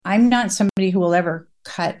I'm not somebody who will ever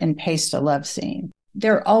cut and paste a love scene.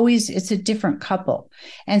 It's a different couple.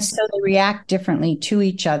 And so they react differently to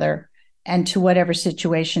each other and to whatever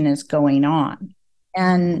situation is going on.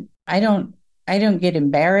 And I don't get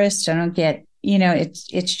embarrassed. I don't get,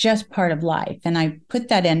 it's just part of life. And I put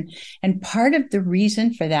that in. And part of the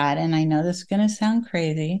reason for that, and I know this is going to sound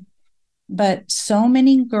crazy, but so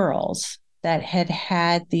many girls that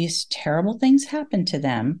had these terrible things happen to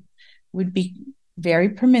them would be very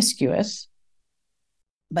promiscuous,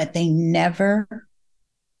 but they never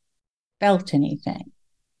felt anything.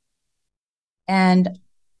 And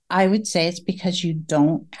I would say it's because you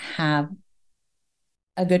don't have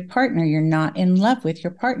a good partner. You're not in love with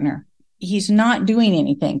your partner. He's not doing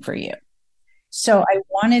anything for you. So I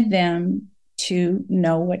wanted them to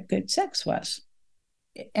know what good sex was.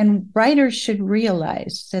 And writers should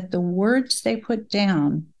realize that the words they put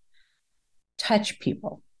down touch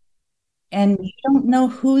people. And you don't know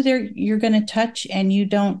who you're going to touch, and you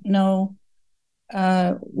don't know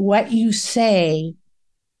what you say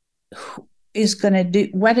is going to do,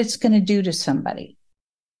 what it's going to do to somebody.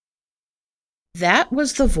 That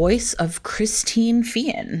was the voice of Christine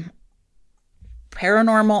Feehan,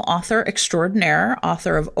 paranormal author extraordinaire,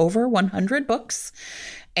 author of over 100 books,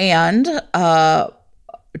 and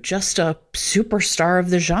just a superstar of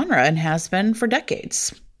the genre, and has been for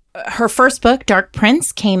decades. Her first book, Dark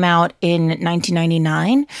Prince, came out in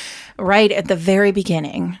 1999, right at the very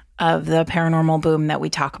beginning of the paranormal boom that we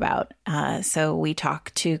talk about. So we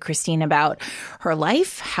talk to Christine about her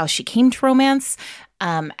life, how she came to romance,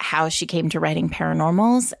 how she came to writing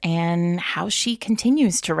paranormals, and how she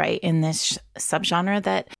continues to write in this subgenre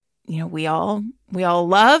that, we all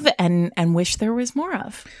love and wish there was more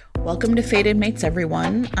of. Welcome to Fated Mates,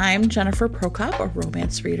 everyone. I'm Jennifer Prokop, a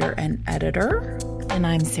romance reader and editor. And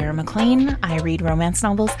I'm Sarah McLean. I read romance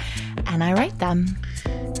novels and I write them.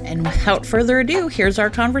 And without further ado, here's our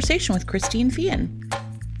conversation with Christine Feehan.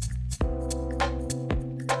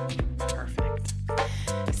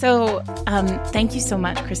 Perfect. So thank you so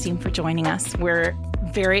much, Christine, for joining us. We're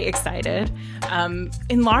very excited,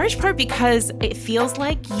 in large part because it feels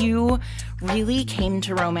like you really came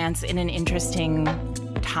to romance in an interesting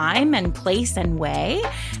time and place and way.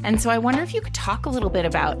 And so I wonder if you could talk a little bit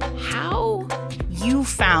about how you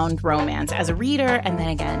found romance as a reader and then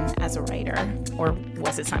again as a writer, or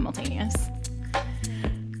was it simultaneous?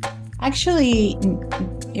 Actually,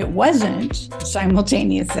 it wasn't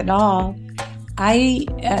simultaneous at all. I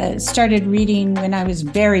started reading when I was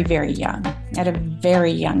very, very young, at a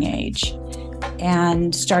very young age,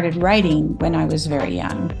 and started writing when I was very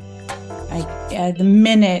young. The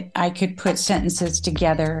minute I could put sentences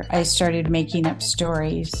together, I started making up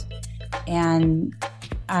stories, and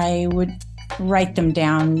I would write them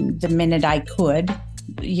down the minute I could,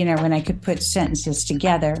 when I could put sentences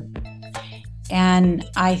together. And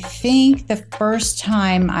I think the first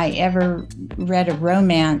time I ever read a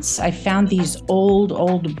romance, I found these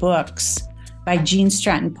old books by Gene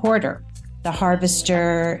Stratton Porter, The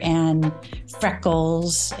Harvester and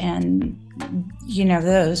Freckles and,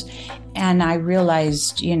 those. And I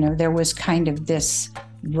realized, there was kind of this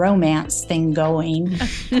romance thing going.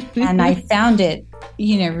 And I found it,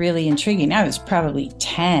 really intriguing. I was probably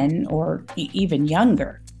 10 or even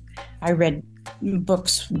younger. I read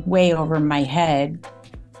books way over my head.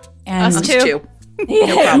 And us too.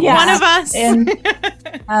 Yeah. One of us. And,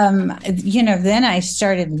 then I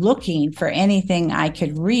started looking for anything I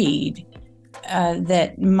could read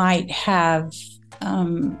that might have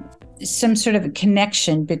some sort of a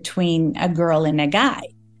connection between a girl and a guy,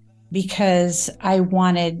 because I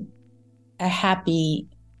wanted a happy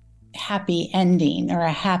ending, or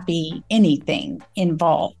a happy anything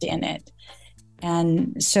involved in it.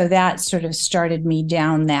 And so that sort of started me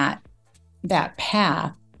down that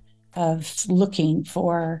path of looking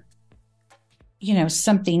for,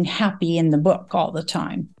 something happy in the book all the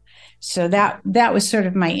time. So that was sort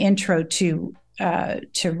of my intro to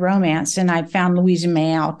romance. And I found Louisa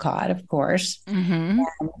May Alcott, of course, and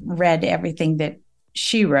read everything that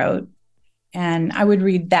she wrote. And I would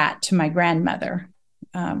read that to my grandmother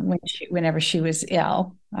whenever she was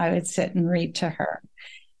ill. I would sit and read to her.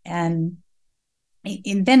 And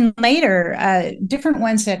then later, different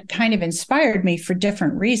ones that kind of inspired me for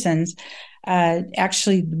different reasons.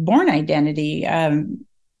 Actually, Born Identity.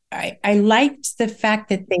 I liked the fact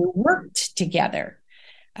that they worked together.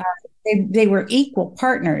 They were equal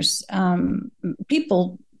partners.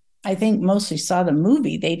 People, I think, mostly saw the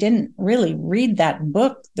movie. They didn't really read that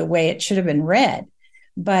book the way it should have been read.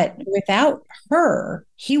 But without her,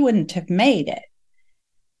 he wouldn't have made it.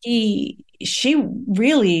 She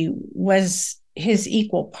really was his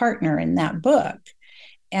equal partner in that book.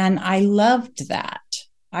 And I loved that.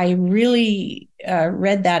 I really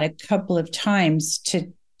read that a couple of times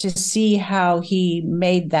to see how he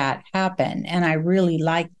made that happen. And I really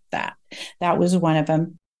liked that. That was one of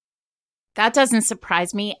them. That doesn't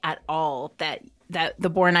surprise me at all that the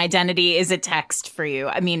Bourne Identity is a text for you.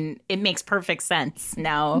 I mean, it makes perfect sense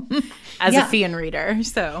now as a Feehan reader.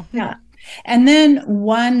 So yeah. And then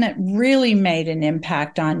one that really made an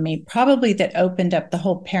impact on me, probably that opened up the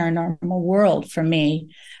whole paranormal world for me,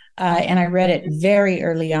 and I read it very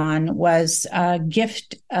early on, was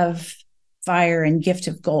Gift of Fire and Gift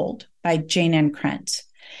of Gold by Jane Ann Krentz.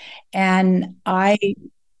 And I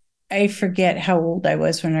forget how old I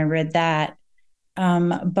was when I read that,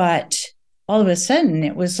 but all of a sudden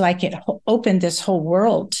it was like it opened this whole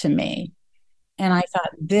world to me. And I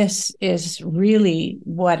thought, this is really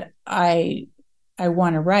what I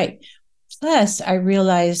want to write. Plus, I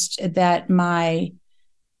realized that my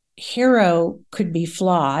hero could be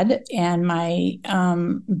flawed, and my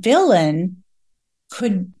villain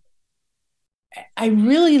could. I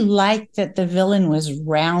really liked that the villain was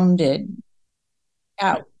rounded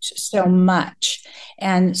out so much.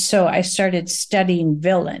 And so I started studying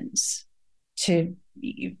villains to,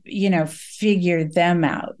 figure them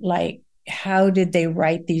out. Like, how did they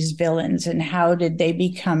write these villains, and how did they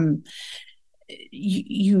become,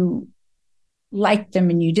 you liked them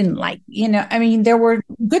and you didn't like, there were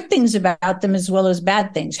good things about them as well as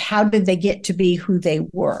bad things. How did they get to be who they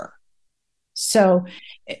were? So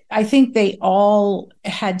I think they all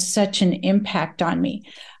had such an impact on me.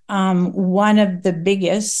 One of the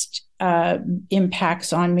biggest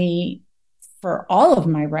impacts on me for all of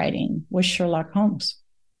my writing was Sherlock Holmes.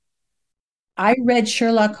 I read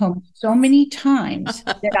Sherlock Holmes so many times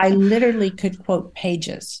that I literally could quote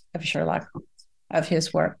pages of Sherlock Holmes, of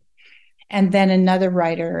his work. And then another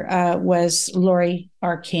writer was Laurie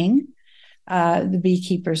R. King, The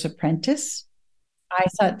Beekeeper's Apprentice. I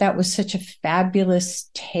thought that was such a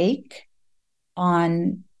fabulous take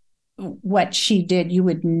on what she did. You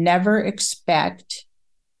would never expect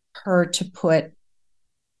her to put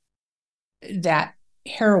that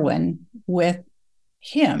heroine with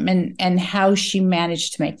him, and how she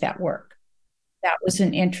managed to make that work. That was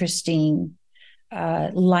an interesting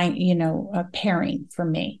pairing for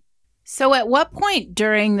me. So at what point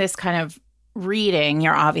during this kind of reading,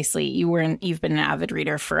 you've been an avid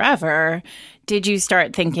reader forever, did you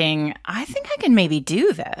start thinking, I think I can maybe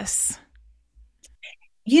do this?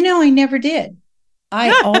 I never did.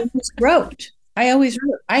 I always wrote.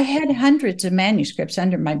 I had hundreds of manuscripts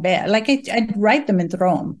under my bed. Like I'd write them and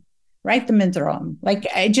throw them. Like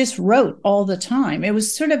I just wrote all the time. It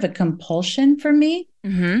was sort of a compulsion for me.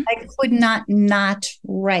 Mm-hmm. I could not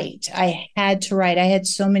write. I had to write. I had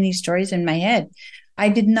so many stories in my head. I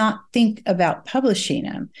did not think about publishing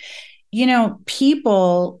them.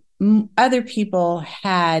 Other people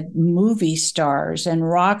had movie stars and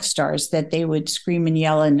rock stars that they would scream and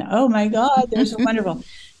yell and, oh my God, they're so wonderful.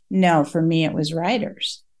 No, for me, it was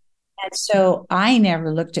writers. And so I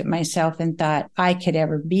never looked at myself and thought I could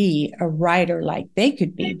ever be a writer like they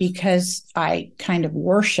could be, because I kind of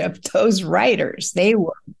worshiped those writers. They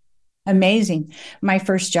were amazing. My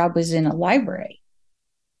first job was in a library,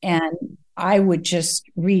 and I would just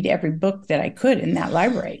read every book that I could in that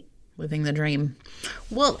library. Living the dream.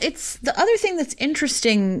 Well, it's the other thing that's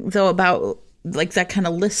interesting, though, about like that kind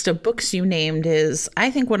of list of books you named is, I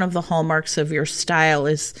think one of the hallmarks of your style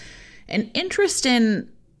is an interest in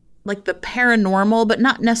like the paranormal, but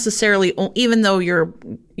not necessarily, even though you're,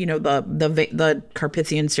 the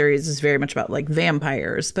Carpathian series is very much about like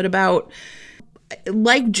vampires, but about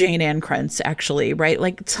like Jane Ann Krentz, actually, right?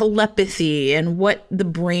 Like telepathy and what the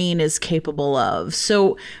brain is capable of.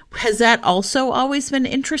 So has that also always been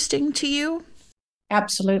interesting to you?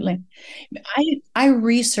 Absolutely. I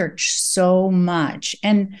research so much.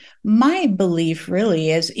 And my belief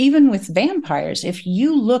really is, even with vampires, if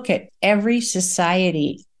you look at every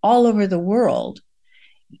society all over the world,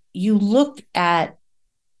 you look at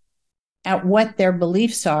what their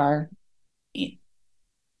beliefs are,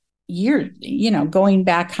 going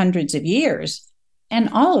back hundreds of years, and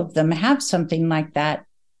all of them have something like that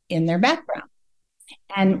in their background.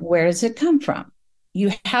 And where does it come from?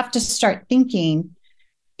 You have to start thinking,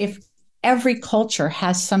 if every culture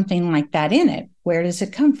has something like that in it, where does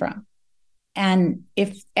it come from? And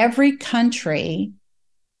if every country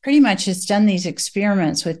pretty much has done these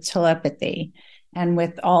experiments with telepathy and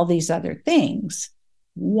with all these other things,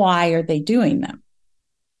 why are they doing them?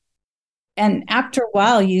 And after a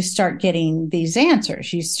while, you start getting these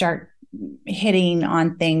answers. You start hitting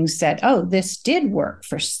on things that, oh, this did work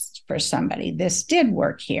for somebody. This did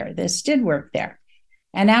work here. This did work there.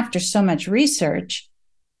 And after so much research,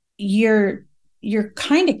 you're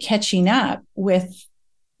kind of catching up with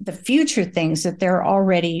the future things that they're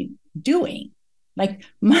already doing. Like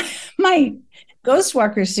my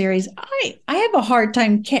Ghostwalker series, I have a hard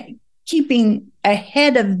time keeping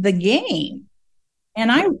ahead of the game.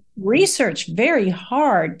 And I research very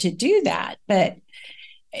hard to do that. But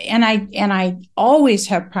and I always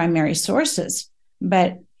have primary sources,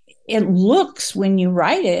 but it looks when you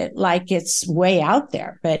write it like it's way out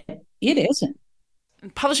there, but it isn't.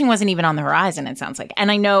 Publishing wasn't even on the horizon, it sounds like. And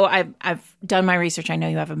I know I've done my research. I know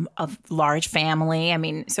you have a large family. I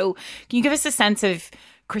mean, so can you give us a sense of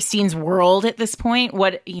Christine's world at this point?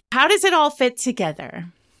 How does it all fit together?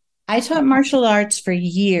 I taught martial arts for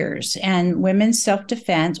years and women's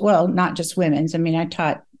self-defense. Well, not just women's. I mean, I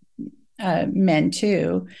taught men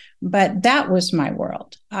too, but that was my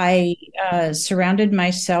world. I surrounded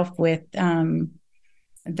myself with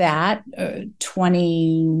that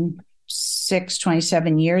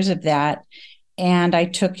 27 years of that. And I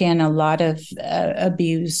took in a lot of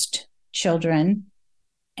abused children,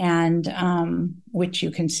 and which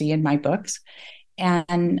you can see in my books,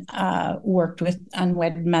 and worked with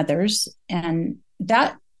unwed mothers. And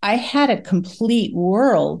that I had a complete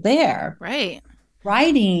world there. Right.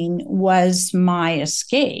 Writing was my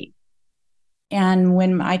escape. And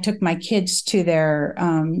when I took my kids to their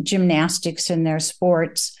gymnastics and their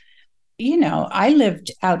sports, I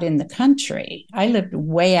lived out in the country. I lived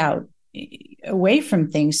way out away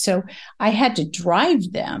from things. So I had to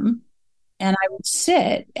drive them, and I would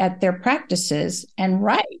sit at their practices and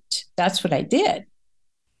write. That's what I did.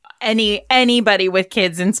 Anybody with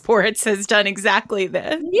kids in sports has done exactly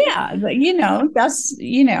this. Yeah, but I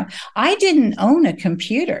didn't own a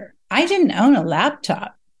computer. I didn't own a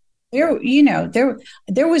laptop. There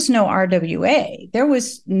was no RWA. There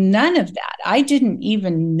was none of that. I didn't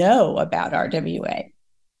even know about RWA.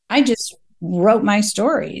 I just wrote my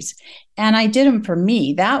stories, and I did them for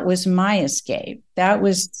me. That was my escape. That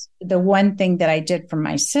was the one thing that I did for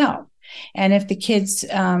myself. And if the kids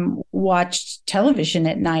watched television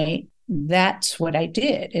at night, that's what I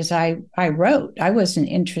did, is I wrote. I wasn't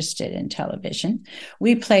interested in television.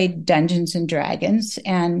 We played Dungeons and Dragons,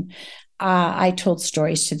 and I told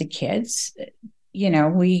stories to the kids.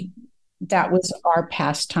 That was our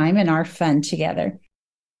pastime and our fun together.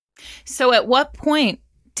 So at what point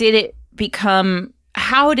did it become,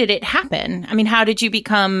 how did it happen? I mean, how did you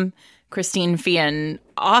become Christine Feehan,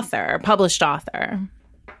 published author?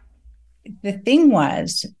 The thing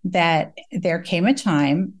was that there came a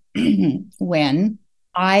time when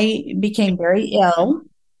I became very ill,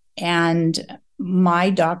 and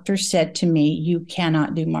my doctor said to me, "You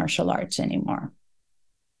cannot do martial arts anymore."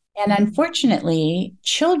 And unfortunately,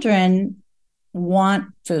 children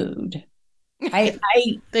want food. They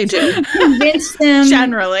do. Convinced them,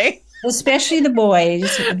 generally, especially the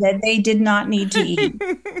boys, that they did not need to eat.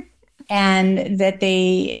 And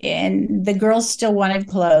the girls still wanted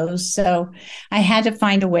clothes. So I had to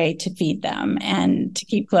find a way to feed them and to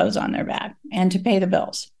keep clothes on their back and to pay the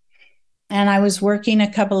bills. And I was working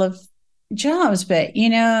a couple of jobs, but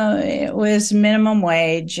it was minimum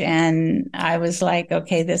wage. And I was like,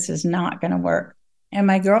 okay, this is not going to work. And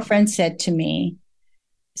my girlfriend said to me,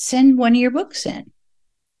 "Send one of your books in."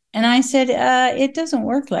 And I said, it doesn't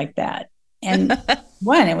work like that. And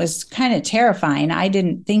one, it was kind of terrifying. I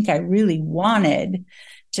didn't think I really wanted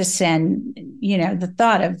to send, the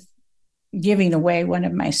thought of giving away one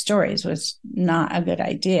of my stories was not a good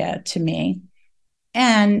idea to me.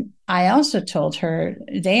 And I also told her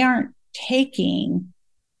they aren't taking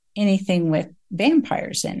anything with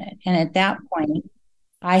vampires in it. And at that point,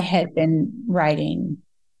 I had been writing,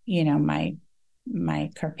 my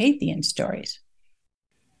Carpathian stories.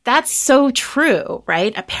 That's so true,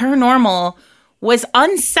 right? A paranormal was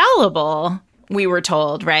unsellable, we were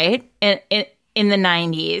told, right? In the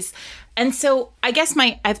 90s. And so I guess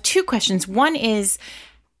I have two questions. One is,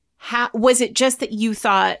 was it just that you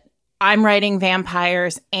thought, I'm writing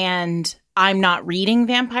vampires and I'm not reading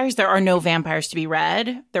vampires? There are no vampires to be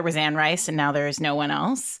read. There was Anne Rice and now there is no one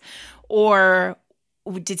else. Or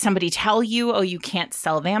did somebody tell you, oh, you can't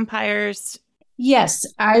sell vampires? Yes,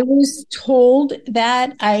 I was told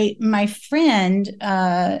that. My friend,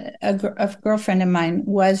 a girlfriend of mine,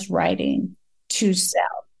 was writing to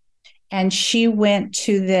sell, and she went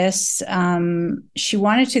to this. She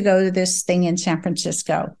wanted to go to this thing in San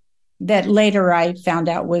Francisco that later I found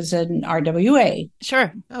out was an RWA.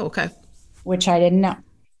 Sure. Oh, okay. Which I didn't know,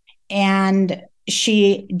 and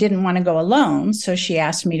she didn't want to go alone, so she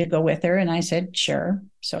asked me to go with her, and I said sure.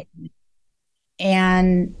 So,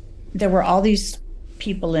 and there were all these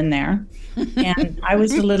people in there, and I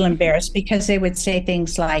was a little embarrassed because they would say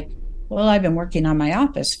things like, well, I've been working on my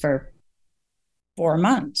office for 4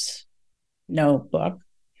 months. No book.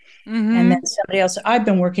 Mm-hmm. And then somebody else, I've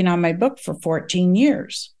been working on my book for 14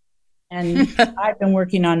 years. And I've been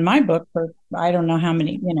working on my book for, I don't know how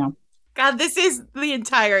many, God, this is the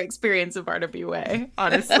entire experience of RWA,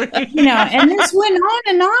 honestly. And this went on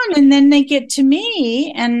and on. And then they get to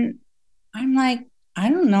me and I'm like, I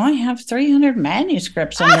don't know. I have 300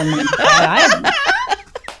 manuscripts under my bed.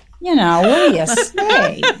 What do you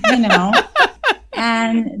say?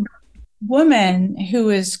 And woman who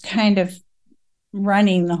was kind of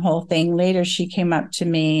running the whole thing, later she came up to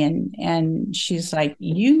me and she's like,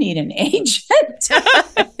 you need an agent.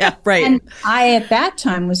 Yeah, right. And I at that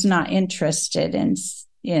time was not interested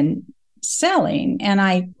in selling, and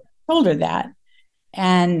I told her that.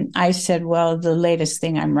 And I said, well, the latest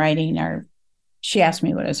thing I'm writing, or she asked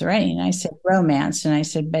me what I was writing, and I said romance, and I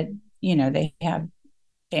said, but they have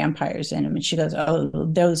vampires in them. And she goes, oh,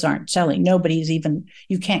 those aren't selling.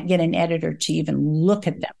 You can't get an editor to even look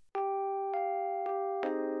at them.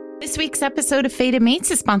 This week's episode of Fated Mates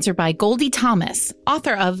is sponsored by Goldie Thomas,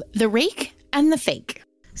 author of The Rake and the Fake.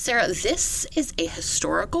 Sarah, this is a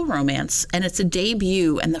historical romance, and it's a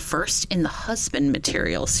debut and the first in the Husband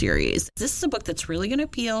Material series. This is a book that's really going to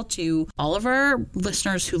appeal to all of our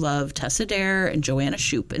listeners who love Tessa Dare and Joanna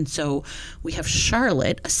Shupe. And so we have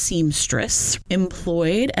Charlotte, a seamstress,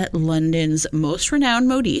 employed at London's most renowned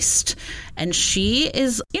modiste. And she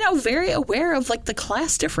is, very aware of the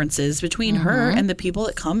class differences between her and the people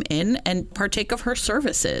that come in and partake of her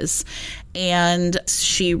services. And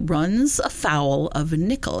she runs afoul of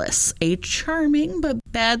Nicholas, a charming but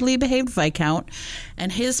badly behaved Viscount,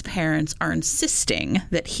 and his parents are insisting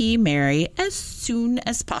that he marry as soon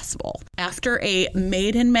as possible. After a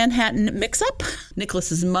Made in Manhattan mix-up,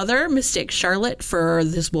 Nicholas's mother mistakes Charlotte for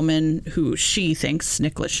this woman who she thinks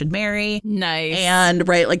Nicholas should marry. Nice. And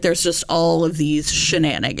there's just all of these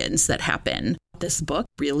shenanigans that happen. This book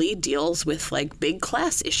really deals with big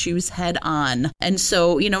class issues head on. And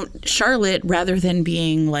so, Charlotte, rather than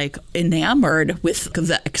being enamored with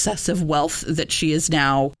the excessive wealth that she is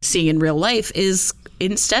now seeing in real life, is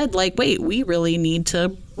instead wait, we need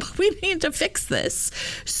to fix this.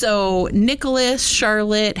 So Nicholas,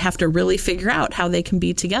 Charlotte have to really figure out how they can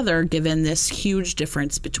be together given this huge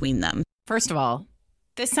difference between them. First of all,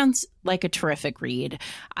 this sounds like a terrific read.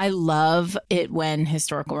 I love it when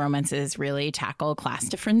historical romances really tackle class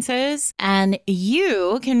differences. And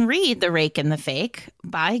you can read The Rake and the Fake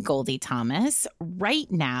by Goldie Thomas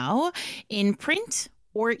right now in print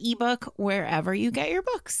or ebook, wherever you get your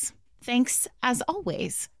books. Thanks, as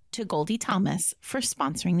always, to Goldie Thomas for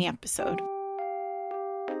sponsoring the episode.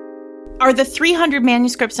 Are the 300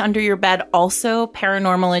 manuscripts under your bed also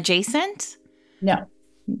paranormal adjacent? No.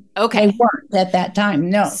 Okay. They weren't at that time,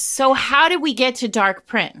 no. So how did we get to Dark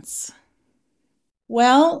Prince?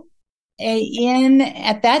 Well,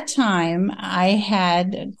 at that time, I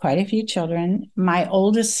had quite a few children. My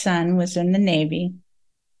oldest son was in the Navy,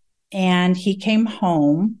 and he came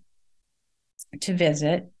home to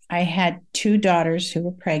visit. I had 2 daughters who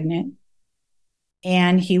were pregnant,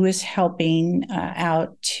 and he was helping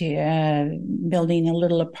out to building a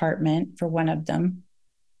little apartment for one of them.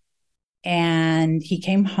 And he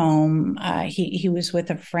came home. He was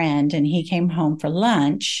with a friend, and he came home for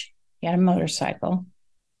lunch. He had a motorcycle.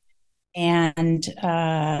 And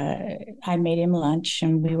I made him lunch,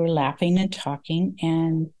 and we were laughing and talking.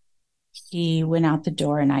 And he went out the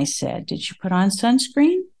door, and I said, did you put on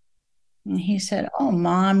sunscreen? And he said, oh,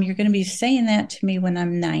 Mom, you're going to be saying that to me when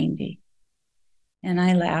I'm 90. And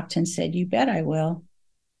I laughed and said, you bet I will.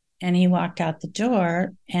 And he walked out the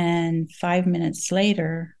door, and 5 minutes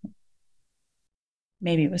later,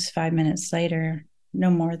 maybe it was 5 minutes later, no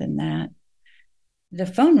more than that, the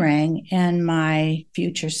phone rang, and my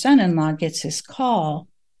future son-in-law gets his call.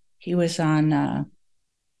 He was on,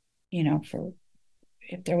 for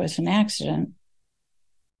if there was an accident.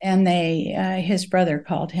 And his brother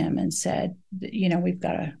called him and said, we've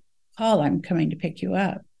got a call. I'm coming to pick you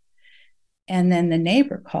up. And then the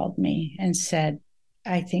neighbor called me and said,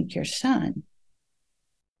 I think your son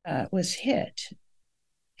was hit.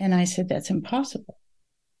 And I said, that's impossible.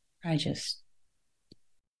 But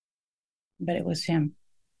it was him.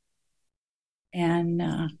 And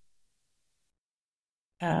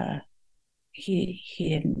he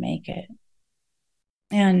didn't make it.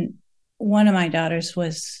 And one of my daughters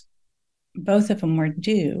both of them were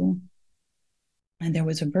due. And there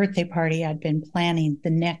was a birthday party I'd been planning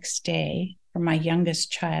the next day for my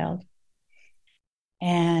youngest child,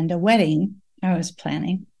 and a wedding I was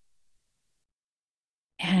planning.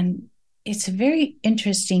 And it's a very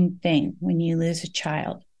interesting thing when you lose a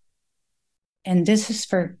child. And this is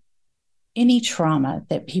for any trauma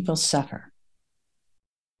that people suffer.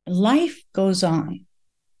 Life goes on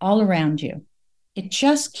all around you. It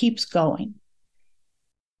just keeps going.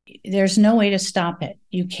 There's no way to stop it.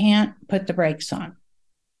 You can't put the brakes on.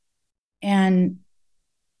 And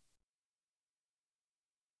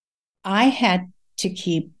I had to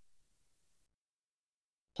keep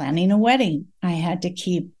planning a wedding. I had to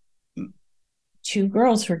keep, 2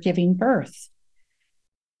 girls were giving birth.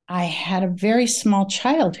 I had a very small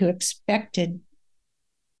child who expected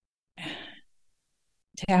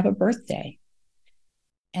to have a birthday,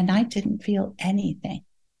 and I didn't feel anything.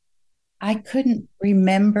 I couldn't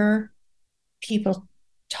remember people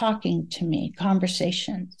talking to me,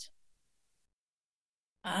 conversations.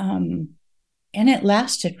 And it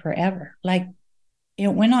lasted forever. Like, it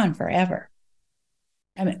went on forever.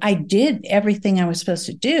 I mean, I did everything I was supposed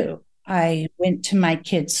to do. I went to my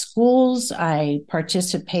kids' schools. I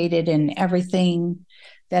participated in everything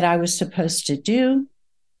that I was supposed to do,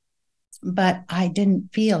 but I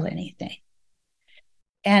didn't feel anything.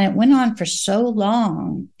 And it went on for so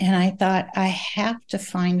long, and I thought, I have to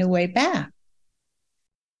find a way back.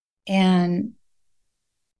 And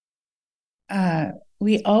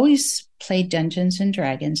we always played Dungeons and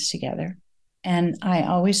Dragons together. And I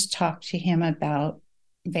always talked to him about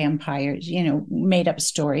vampires, made up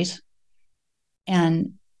stories.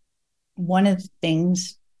 And one of the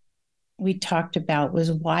things we talked about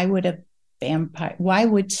was, why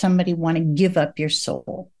would somebody want to give up your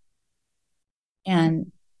soul?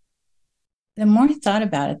 And the more I thought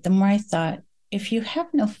about it, the more I thought, if you have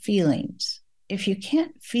no feelings, if you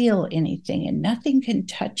can't feel anything and nothing can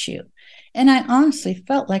touch you, and I honestly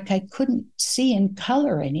felt like I couldn't see in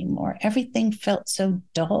color anymore. Everything felt so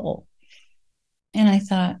dull. And I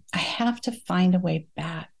thought, I have to find a way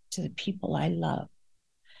back to the people I love.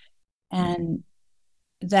 And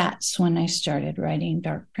that's when I started writing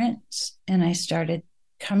Dark Prince. And I started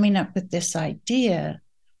coming up with this idea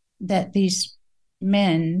that these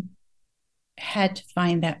men had to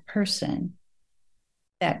find that person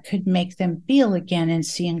that could make them feel again and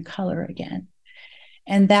see in color again.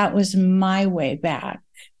 And that was my way back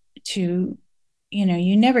to,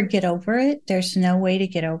 you never get over it. There's no way to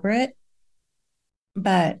get over it.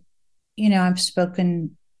 But, I've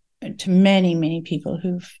spoken to many, many people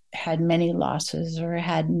who've had many losses or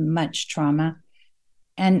had much trauma,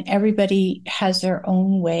 and everybody has their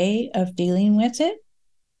own way of dealing with it.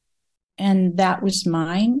 And that was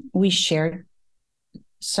mine. We shared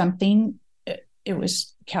something. It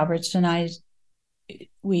was Calvert's and I,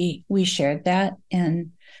 we shared that.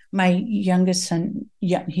 And my youngest son,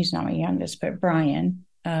 he's not my youngest, but Brian,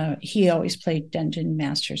 he always played Dungeon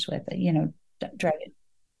Masters with it, Dragon.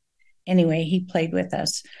 Anyway, he played with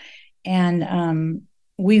us, and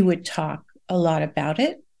we would talk a lot about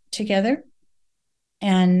it together.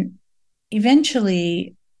 And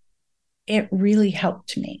eventually it really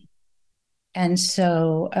helped me. And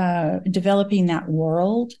so developing that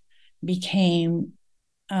world became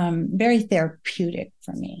very therapeutic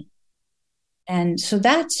for me. And so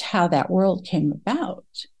that's how that world came about.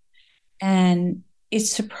 And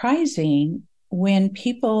it's surprising when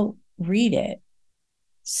people read it,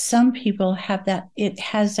 some people have that, it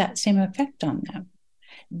has that same effect on them.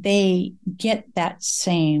 They get that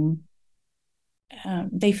same,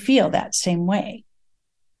 they feel that same way,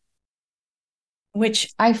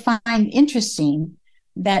 which I find interesting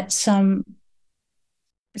that some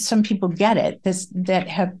people get it that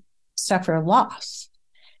have suffered loss,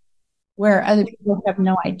 where other people have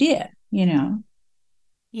no idea,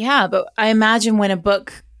 Yeah, but I imagine when a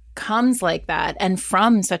book comes like that and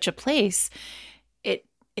from such a place,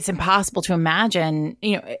 it's impossible to imagine,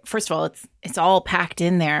 first of all, it's all packed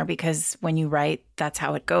in there, because when you write, that's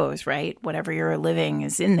how it goes, right? Whatever you're living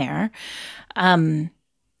is in there.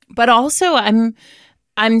 But also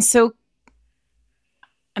I'm so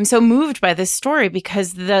moved by this story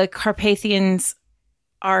because the Carpathians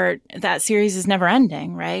that series is never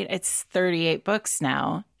ending, right? It's 38 books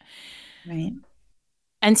now. Right.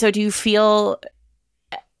 And so do you feel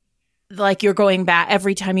like you're going back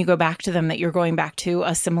every time you go back to them, that you're going back to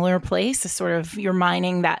a similar place, a sort of, you're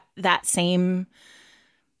mining that same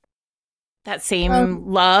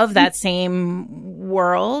love, that same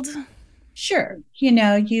world? Sure.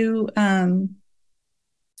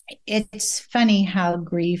 It's funny how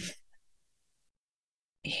grief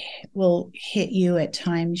will hit you at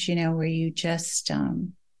times, where you just,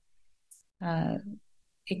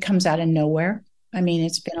 it comes out of nowhere. I mean,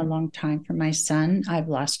 it's been a long time for my son. I've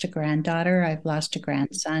lost a granddaughter. I've lost a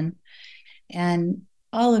grandson. And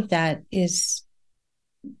all of that is,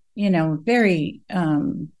 very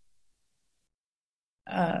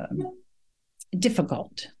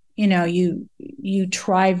difficult. you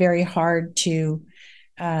try very hard to,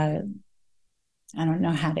 I don't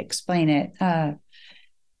know how to explain it,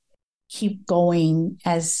 keep going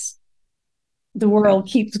as the world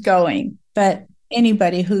keeps going. But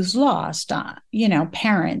anybody who's lost,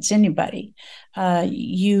 parents, anybody,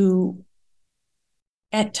 you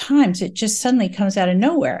at times it just suddenly comes out of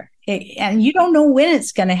nowhere, and you don't know when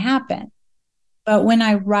it's going to happen. But when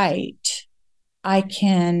I write, I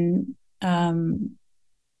can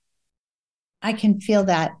feel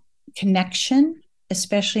that connection,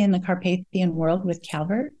 especially in the Carpathian world with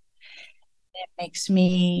Calvert. It makes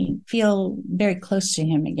me feel very close to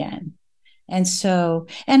him again. And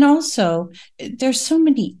also, there's so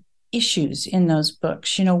many issues in those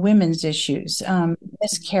books, women's issues,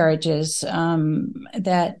 miscarriages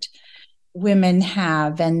that women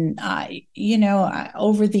have. And,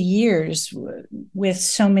 over the years, with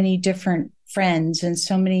so many different friends and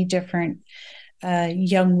so many different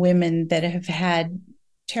young women that have had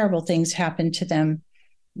terrible things happen to them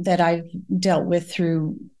that I've dealt with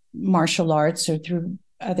through martial arts or through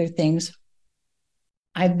other things,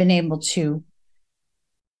 I've been able to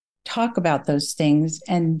talk about those things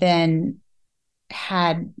and then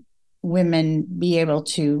had women be able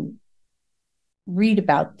to read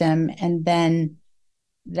about them, and then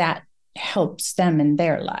that helps them in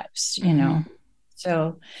their lives,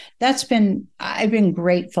 So I've been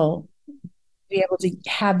grateful to be able to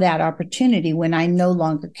have that opportunity when I no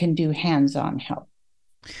longer can do hands-on help.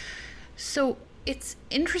 So it's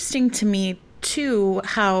interesting to me too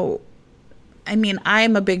how, I'm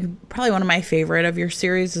probably one of my favorite of your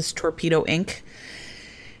series is Torpedo Inc.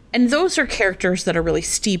 And those are characters that are really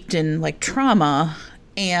steeped in like trauma.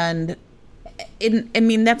 And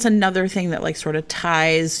that's another thing that like sort of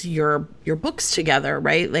ties your books together,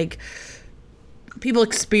 right? Like people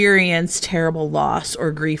experience terrible loss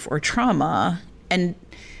or grief or trauma. And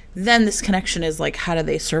then this connection is like, how do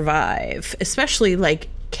they survive? Especially like,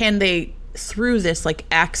 can they through this like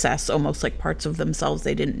access almost like parts of themselves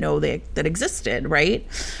they didn't know that existed, right?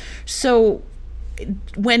 So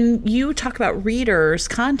when you talk about readers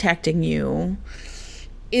contacting you,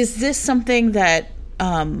 is this something that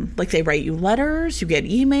like they write you letters, you get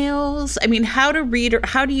emails?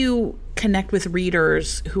 How do you connect with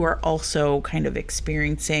readers who are also kind of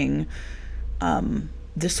experiencing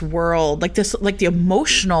this world, like the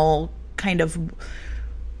emotional kind of,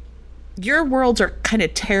 your worlds are kind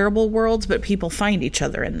of terrible worlds, but people find each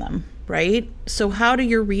other in them, right? So how do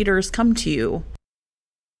your readers come to you?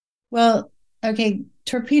 Well, okay,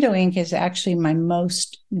 Torpedo Inc. is actually my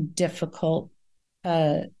most difficult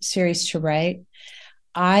series to write.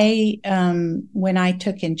 When I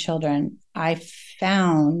took in children, I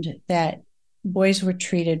found that boys were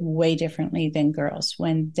treated way differently than girls.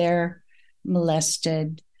 When they're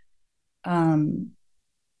molested,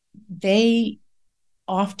 they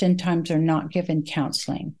oftentimes are not given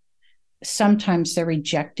counseling. Sometimes they're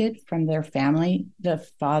rejected from their family. The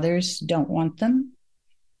fathers don't want them.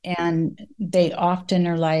 And they often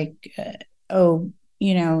are like,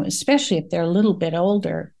 especially if they're a little bit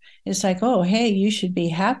older, it's like, oh, hey, you should be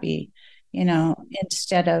happy,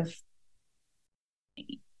 instead of,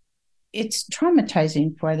 it's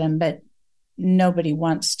traumatizing for them, but nobody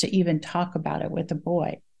wants to even talk about it with a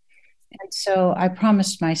boy. And so I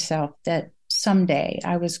promised myself that someday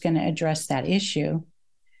I was going to address that issue.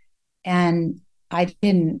 And I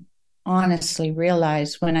didn't honestly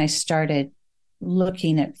realize when I started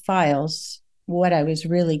looking at files what I was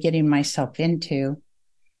really getting myself into,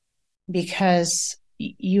 because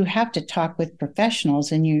you have to talk with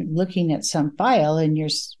professionals, and you're looking at some file and you're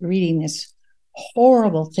reading this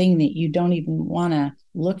horrible thing that you don't even want to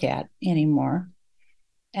look at anymore.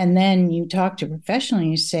 And then you talk to a professional and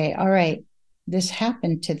you say, all right, this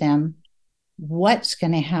happened to them. What's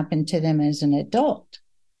going to happen to them as an adult?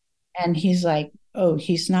 And he's like, oh,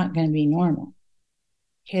 he's not going to be normal.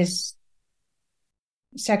 His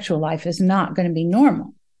sexual life is not going to be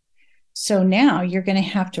normal. So now you're going to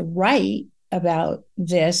have to write about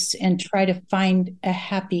this and try to find a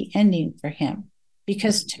happy ending for him.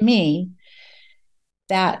 Because to me,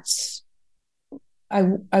 that's,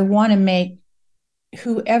 I want to make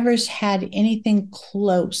whoever's had anything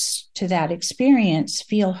close to that experience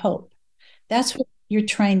feel hope. That's what you're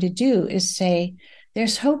trying to do, is say,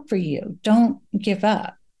 there's hope for you. Don't give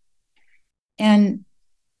up. And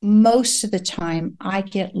most of the time I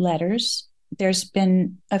get letters. There's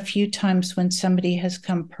been a few times when somebody has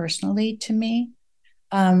come personally to me.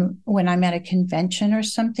 When I'm at a convention or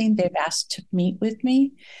something, they've asked to meet with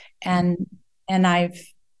me, and I've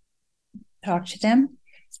talked to them.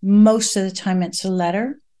 Most of the time it's a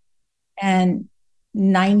letter. And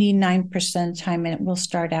 99% of the time, it will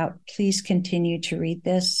start out, please continue to read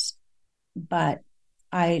this, but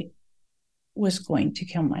I was going to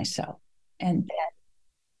kill myself. And then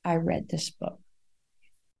I read this book.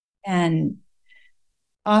 And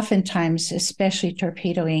oftentimes, especially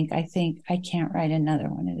Torpedo Ink, I think, I can't write another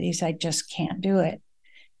one of these. I just can't do it.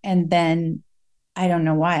 And then I don't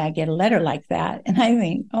know why I get a letter like that. And I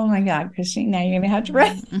think, oh my God, Christine, now you're going to have to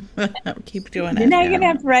write. Keep doing it. Now you're going to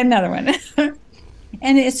have to write another one.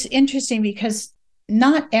 And it's interesting because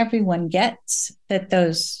not everyone gets that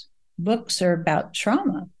those books are about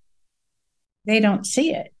trauma. They don't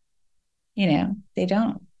see it. They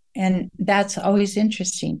don't. And that's always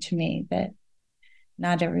interesting to me, that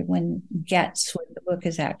not everyone gets what the book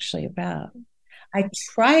is actually about. I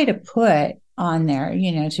try to put on there,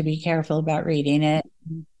 to be careful about reading it.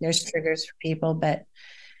 There's triggers for people, but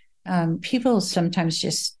people sometimes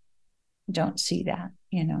just don't see that,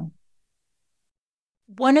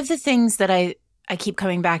 One of the things that I keep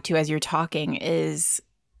coming back to as you're talking is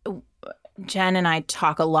Jen and I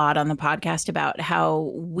talk a lot on the podcast about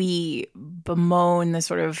how we bemoan the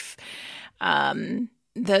sort of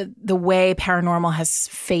the way paranormal has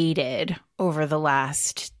faded over the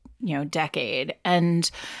last decade.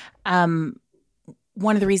 And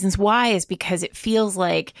one of the reasons why is because it feels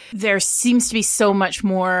like there seems to be so much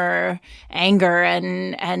more anger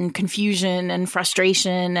and confusion and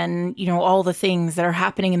frustration and, all the things that are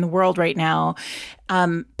happening in the world right now.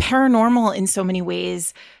 Paranormal in so many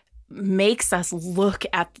ways makes us look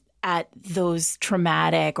at those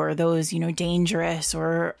traumatic or those, dangerous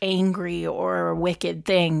or angry or wicked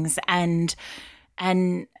things and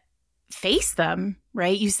face them,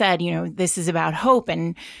 right? You said, this is about hope,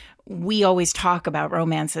 and we always talk about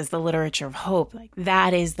romance as the literature of hope. Like,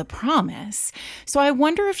 that is the promise. So I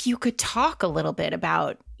wonder if you could talk a little bit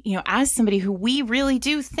about, as somebody who we really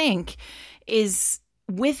do think is,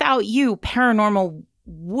 without you, paranormal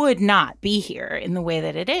would not be here in the way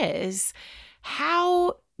that it is.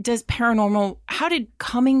 How did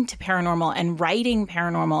coming to paranormal and writing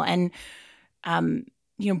paranormal and,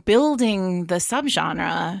 building the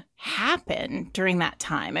subgenre happen during that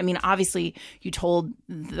time? I mean, obviously you told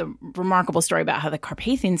the remarkable story about how the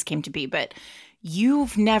Carpathians came to be, but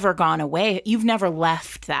you've never gone away. You've never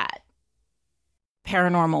left that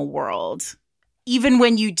paranormal world. Even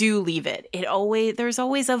when you do leave it, there's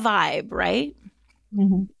always a vibe, right?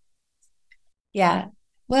 Mm-hmm. Yeah.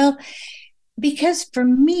 Well, because for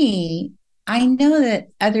me, I know that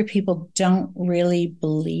other people don't really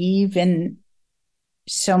believe in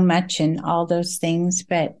so much in all those things,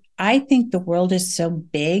 but I think the world is so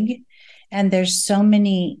big and there's so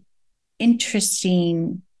many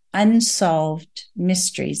interesting unsolved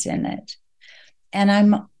mysteries in it.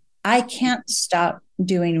 And I can't stop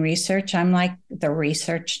doing research. I'm like the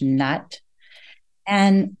research nut.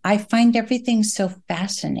 And I find everything so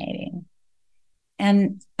fascinating.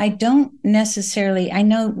 And I don't necessarily, I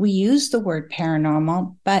know we use the word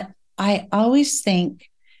paranormal, but I always think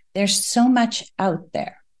there's so much out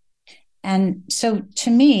there. And so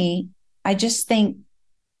to me, I just think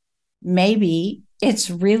maybe it's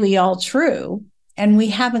really all true and we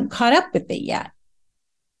haven't caught up with it yet.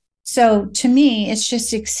 So to me, it's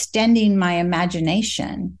just extending my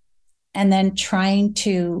imagination and then trying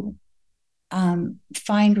to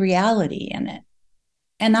find reality in it.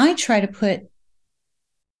 And I try to put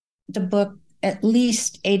the book at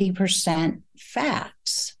least 80%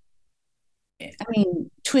 facts. I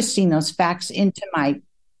mean, twisting those facts into my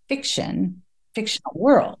fictional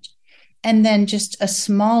world, and then just a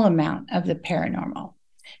small amount of the paranormal,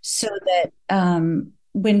 so that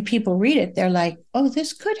when people read it, they're like, oh,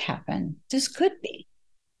 this could happen. This could be.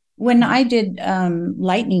 When I did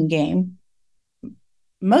Lightning Game,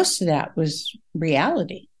 most of that was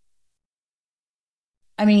reality.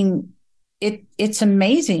 I mean, it's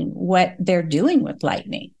amazing what they're doing with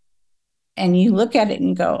lightning. And you look at it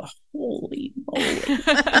and go, holy moly.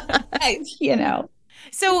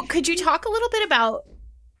 So could you talk a little bit about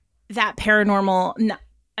that paranormal?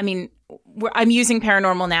 I mean, I'm using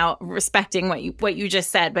paranormal now, respecting what you just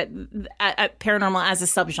said, but paranormal as a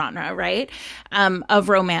subgenre, right? Of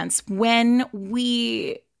romance.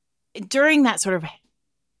 During that sort of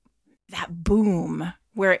that boom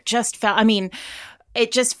where it just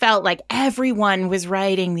felt like everyone was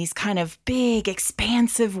writing these kind of big,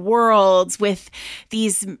 expansive worlds with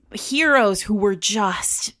these heroes who were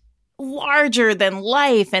just larger than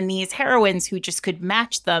life and these heroines who just could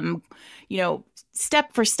match them,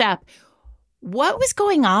 step for step. What was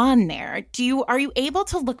going on there? Are you able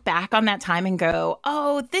to look back on that time and go,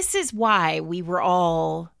 oh, this is why we were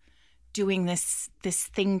all doing this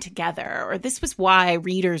thing together, or this was why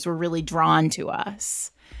readers were really drawn to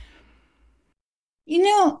us?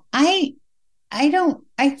 I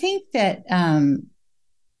think that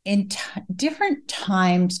different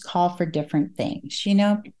times call for different things.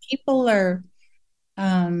 People are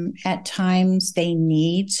at times they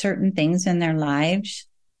need certain things in their lives.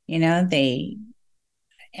 They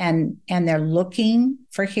and they're looking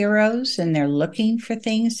for heroes, and they're looking for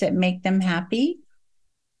things that make them happy.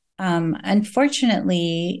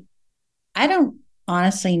 Unfortunately, I don't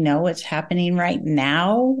honestly know what's happening right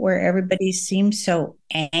now, where everybody seems so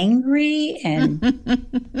angry and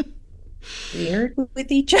weird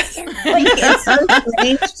with each other. Like, it's so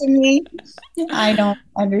strange to me. I don't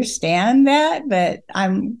understand that, but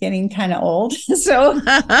I'm getting kind of old. So,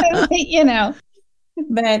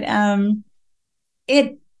 but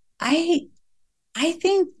it, I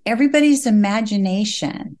think everybody's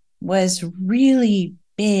imagination was really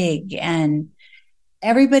big, and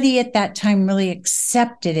everybody at that time really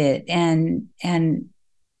accepted it, and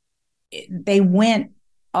they went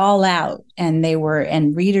all out, and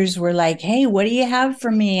readers were like, "Hey, what do you have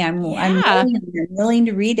for me? I'm willing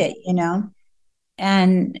to read it,"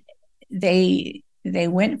 and they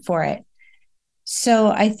went for it.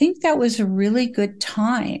 So I think that was a really good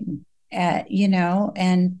time,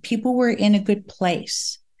 and people were in a good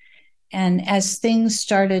place. And as things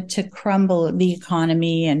started to crumble, the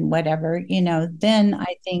economy and whatever, then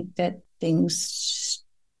I think that things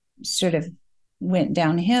sort of went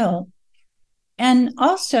downhill. And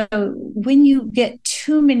also, when you get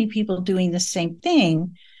too many people doing the same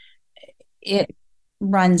thing, it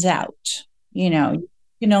runs out. You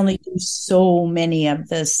can only do so many of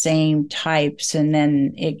the same types, and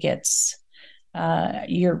then it gets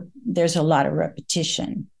there's a lot of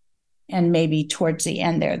repetition. And maybe towards the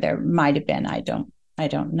end there might have been, I don't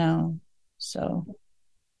know. So,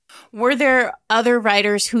 were there other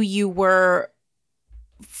writers who you were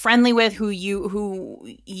friendly with, who you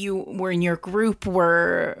were in your group,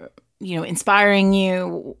 were inspiring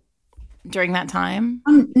you during that time?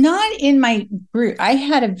 Not in my group. I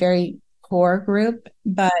had a very core group,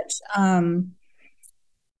 but I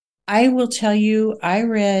will tell you, I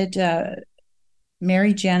read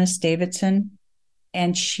Mary Janice Davidson,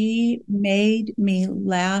 and she made me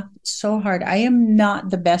laugh so hard. I am not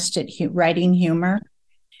the best at writing humor.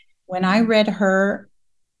 When I read her,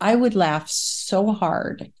 I would laugh so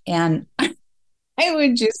hard, and I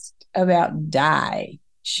would just about die.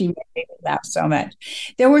 She made me laugh so much.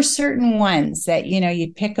 There were certain ones that,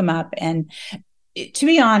 you'd pick them up. And to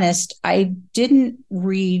be honest, I didn't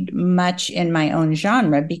read much in my own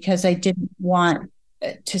genre because I didn't want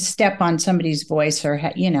to step on somebody's voice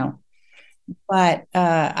but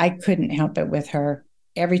I couldn't help it with her.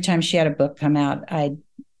 Every time she had a book come out, I'd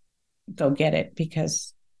go get it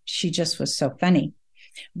because she just was so funny.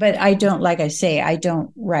 But I don't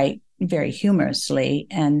write very humorously,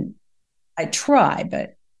 and I try,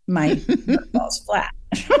 but my falls flat.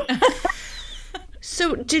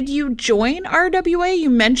 So did you join RWA? You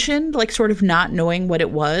mentioned sort of not knowing what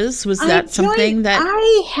it was. Was that something that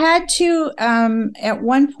I had to at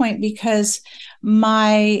one point, because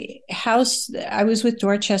my house, I was with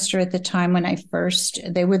Dorchester at the time when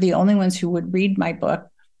they were the only ones who would read my book,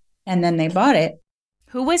 and then they bought it.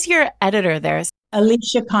 Who was your editor there?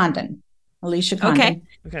 Alicia Condon. Okay.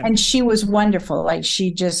 And she was wonderful.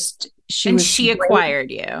 She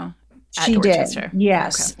acquired you. She Dorchester. Did.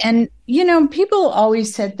 Yes. Okay. And, people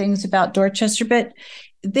always said things about Dorchester, but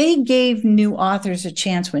they gave new authors a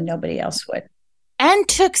chance when nobody else would. And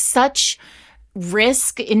took such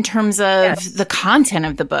risk in terms of the content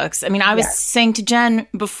of the books. I mean, I was saying to Jen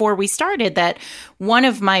before we started that one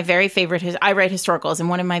of my very favorite, I write historicals, and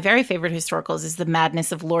one of my very favorite historicals is The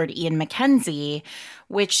Madness of Lord Ian Mackenzie,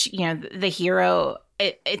 which, the hero,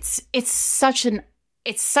 it's such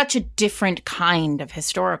a different kind of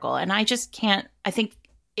historical. And I think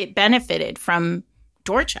it benefited from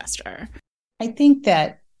Dorchester. I think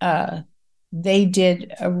that they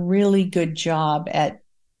did a really good job at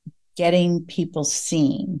getting people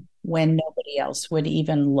seen when nobody else would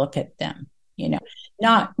even look at them.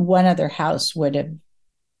 Not one other house would have,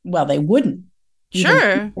 well, they wouldn't.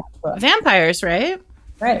 Sure. Vampires, right?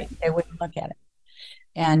 Right. They wouldn't look at it.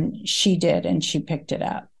 And she did, and she picked it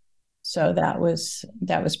up. So that was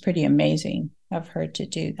pretty amazing of her to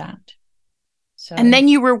do that. So, and then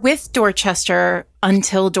you were with Dorchester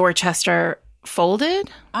until Dorchester folded?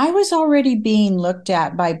 I was already being looked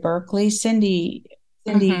at by Berkeley. Cindy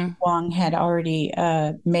Wong had already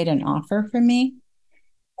made an offer for me.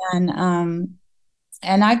 And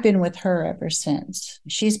I've been with her ever since.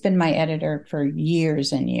 She's been my editor for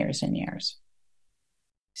years and years and years.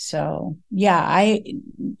 So yeah,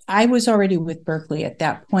 I was already with Berkeley at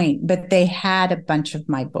that point, but they had a bunch of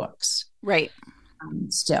my books. Right.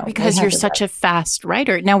 Still. Because you're such a fast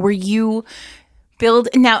writer. Now,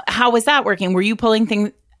 how was that working? Were you pulling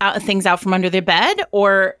things out from under the bed,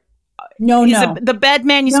 or no? The bed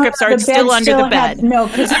manuscripts are still under the bed? No,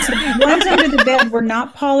 because the ones under the bed were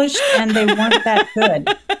not polished and they weren't that good.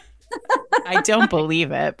 I don't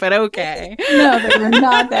believe it, but okay. No, they were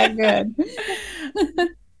not that good.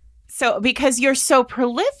 So, because you're so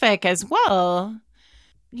prolific as well,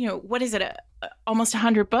 what is it? Almost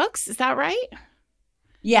 100 books? Is that right?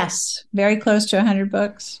 Yes, very close to 100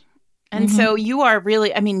 books. And so you are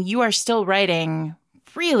really, you are still writing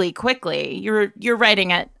really quickly. You're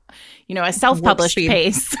writing at, a self-published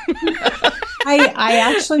pace. I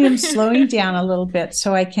actually am slowing down a little bit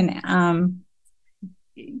so I can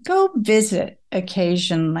go visit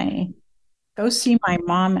occasionally. Go see my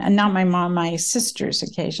mom, and not my mom, my sisters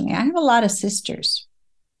occasionally. I have a lot of sisters.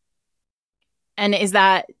 And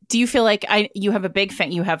do you feel like you have a big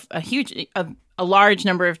fan? You have a large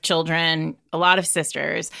number of children, a lot of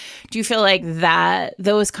sisters. Do you feel like that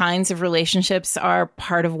those kinds of relationships are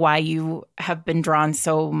part of why you have been drawn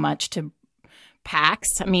so much to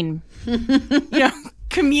packs? Big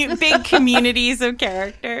communities of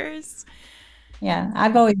characters. Yeah,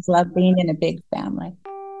 I've always loved being in a big family.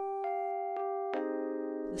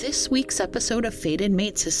 This week's episode of Fated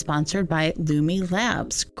Mates is sponsored by Lumi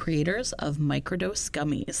Labs, creators of microdose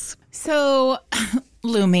gummies. So,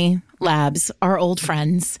 Lumi Labs, our old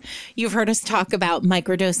friends. You've heard us talk about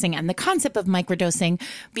microdosing and the concept of microdosing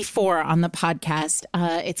before on the podcast.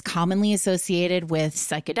 It's commonly associated with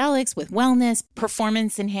psychedelics, with wellness,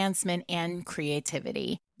 performance enhancement, and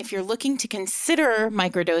creativity. If you're looking to consider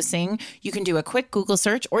microdosing, you can do a quick Google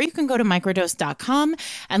search, or you can go to microdose.com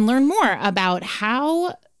and learn more about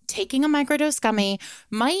how taking a microdose gummy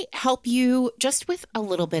might help you just with a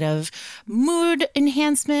little bit of mood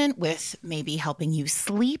enhancement, with maybe helping you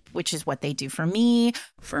sleep, which is what they do for me.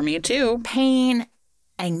 For me too. Pain,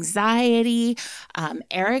 anxiety.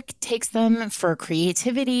 Eric takes them for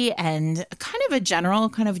creativity and kind of a general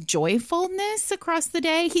kind of joyfulness across the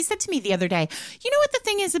day. He said to me the other day, you know what the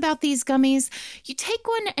thing is about these gummies? You take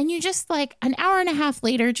one and you just like an hour and a half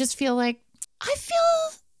later just feel like, I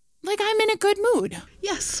feel like I'm in a good mood.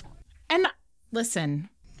 Yes. And listen,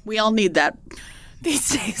 we all need that these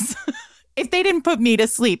days. If they didn't put me to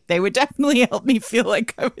sleep, they would definitely help me feel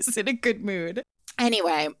like I was in a good mood.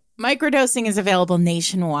 Anyway, microdosing is available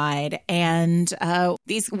nationwide, and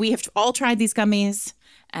we have all tried these gummies,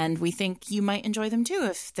 and we think you might enjoy them too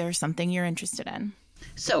if there's something you're interested in.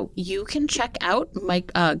 So you can check out,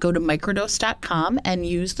 go to microdose.com and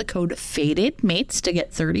use the code FATEDMATES to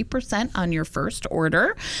get 30% on your first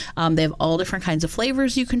order. They have all different kinds of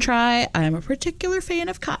flavors you can try. I'm a particular fan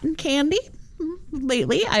of cotton candy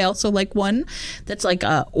lately. I also like one that's like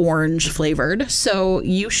orange flavored. So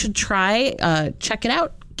you should try, check it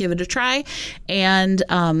out, give it a try. And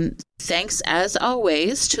thanks as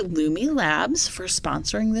always to Lumi Labs for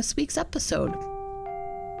sponsoring this week's episode.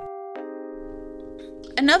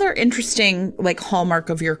 Another interesting hallmark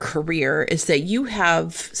of your career is that you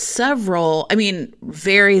have several,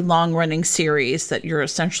 very long running series that you're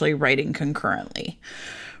essentially writing concurrently,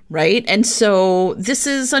 right? And so this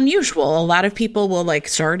is unusual. A lot of people will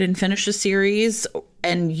start and finish a series,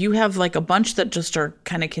 and you have a bunch that just are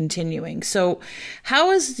kind of continuing. So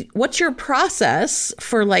what's your process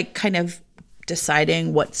for kind of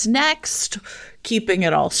deciding what's next, keeping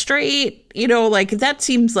it all straight? That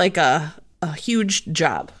seems like a huge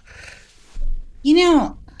job.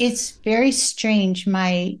 It's very strange.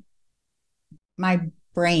 My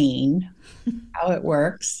brain, how it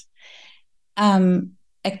works.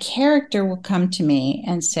 A character will come to me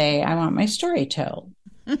and say, I want my story told.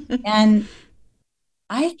 And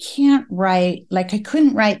I can't write, I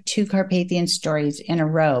couldn't write 2 Carpathian stories in a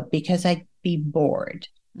row because I'd be bored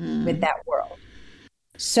with that world.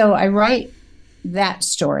 So I write that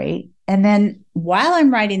story. And then while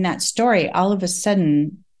I'm writing that story, all of a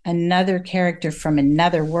sudden, another character from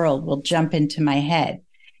another world will jump into my head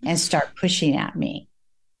and start pushing at me.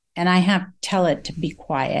 And I have to tell it to be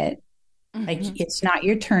quiet. It's not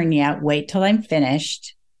your turn yet. Wait till I'm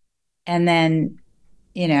finished. And then,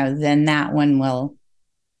 then that one will,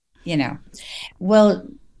 well,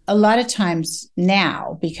 a lot of times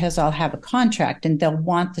now, because I'll have a contract and they'll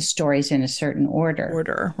want the stories in a certain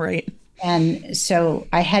order. Right. And so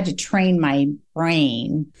I had to train my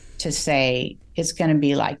brain to say, it's going to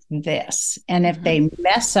be like this. And if they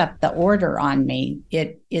mess up the order on me,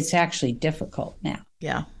 it's actually difficult now.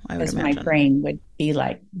 Yeah, I would because imagine. my brain would be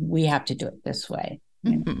like, we have to do it this way.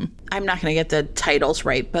 I'm not going to get the titles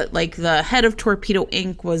right, but like the head of Torpedo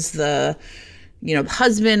Inc. was the,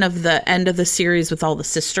 husband of the end of the series with all the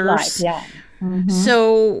sisters. Right, yeah. Mm-hmm.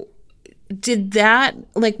 So did that,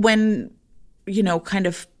 like when, kind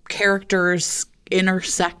of characters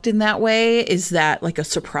intersect in that way, is that like a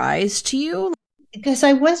surprise to you? Because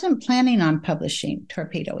I wasn't planning on publishing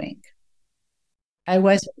Torpedo Inc. I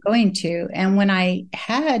wasn't going to. And when I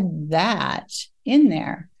had that in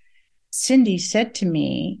there, Cindy said to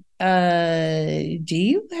me, do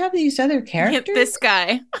you have these other characters? This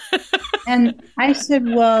guy. And I said,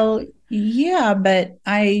 well, yeah, but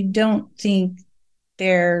I don't think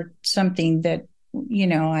they're something that,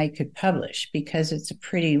 I could publish because it's a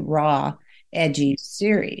pretty raw, edgy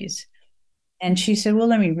series. And she said, well,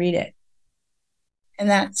 let me read it. And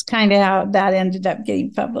that's kind of how that ended up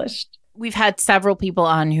getting published. We've had several people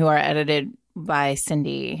on who are edited by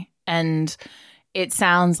Cindy, and it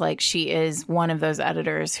sounds like she is one of those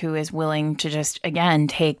editors who is willing to just, again,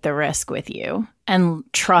 take the risk with you and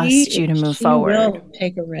trust you to move forward. She will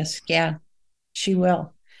take a risk. Yeah, she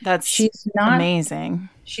will. She's not amazing.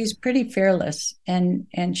 She's pretty fearless, and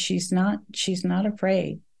she's not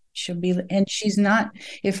afraid. She'll be, and she's not,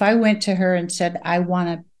 if I went to her and said,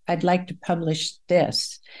 I'd like to publish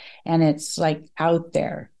this, and it's like out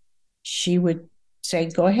there, she would say,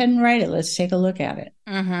 go ahead and write it. Let's take a look at it.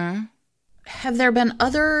 Mm-hmm. Have there been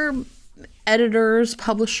other editors,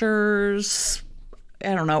 publishers,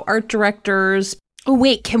 I don't know, art directors? Oh,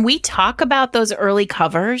 wait, can we talk about those early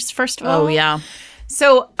covers, first of all? Oh, yeah.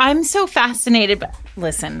 So I'm so fascinated. But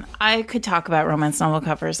listen, I could talk about romance novel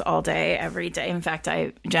covers all day, every day. In fact,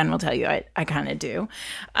 Jen will tell you I kind of do.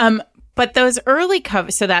 But those early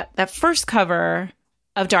covers, so that first cover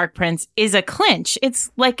of Dark Prince is a clinch.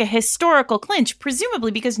 It's like a historical clinch,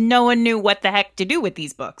 presumably because no one knew what the heck to do with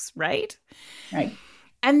these books, right? Right.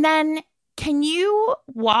 And then can you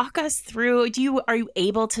walk us through, are you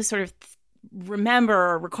able to sort of remember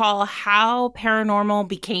or recall how paranormal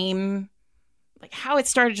became, like how it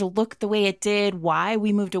started to look the way it did, why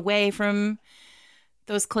we moved away from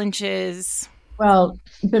those clinches? Well,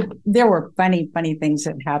 there were funny things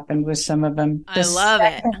that happened with some of them. I love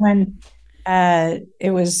it. When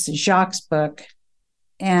it was Jacques' book,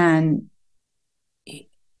 and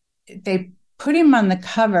they put him on the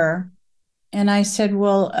cover, and I said,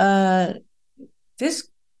 well, this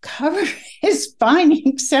cover is fine,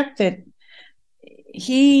 except that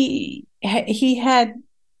he had,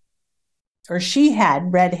 or she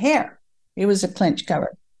had, red hair. It was a clinch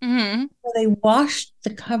cover. Mm-hmm. So they washed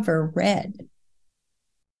the cover red.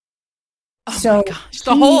 Oh so my gosh,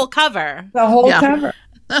 the whole cover. The whole cover.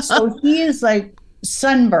 So he is like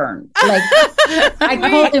sunburned. Like I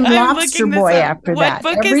called him Lobster Boy after that.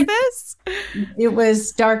 What book is this? It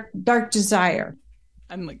was Dark Desire.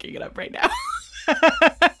 I'm looking it up right now.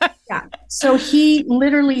 Yeah. So he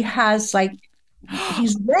literally has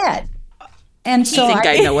he's red. And so I think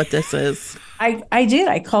I know what this is. I did.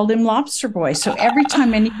 I called him Lobster Boy. So every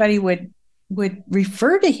time anybody would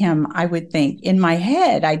refer to him, I would think in my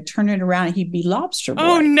head, I'd turn it around and he'd be Lobster Boy.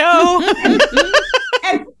 Oh, no.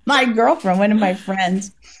 And my girlfriend, one of my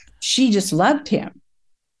friends, she just loved him.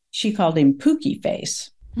 She called him Pookie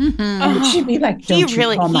Face. Mm-hmm. And she'd be like,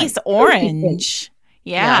 he's orange.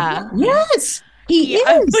 Yeah. Yes, he is.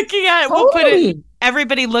 I'm looking at it. Totally. We'll put it.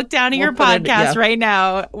 Everybody look down at your podcast right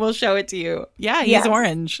now. We'll show it to you. Yeah, he's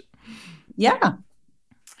orange. Yeah.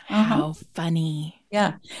 How funny.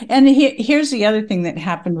 Yeah. And here's the other thing that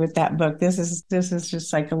happened with that book. This is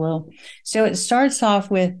just like a little, so it starts off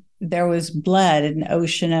with, there was blood, an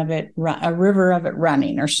ocean of it, a river of it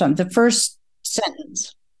running, or something, the first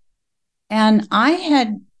sentence. And I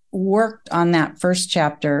had worked on that first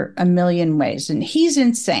chapter a million ways, and he's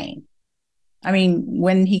insane. I mean,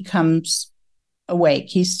 when he comes awake,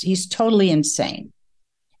 he's totally insane.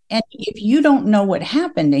 And if you don't know what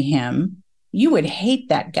happened to him, you would hate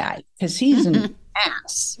that guy because he's an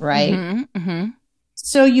ass, right? Mm-hmm, mm-hmm.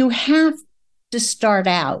 So you have to start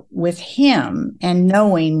out with him and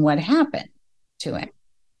knowing what happened to him.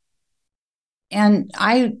 And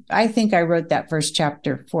I think I wrote that first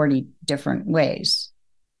chapter 40 different ways.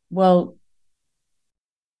 Well,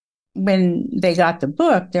 when they got the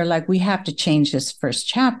book, they're like, we have to change this first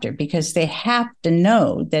chapter because they have to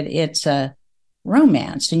know that it's a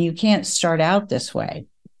romance and you can't start out this way.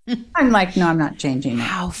 I'm like, no, I'm not changing it.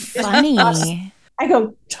 How funny. I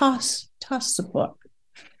go, toss the book.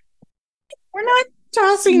 We're not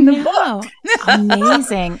tossing the book.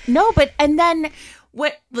 Amazing. No, but, and then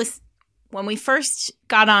when we first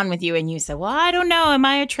got on with you and you said, well, I don't know, am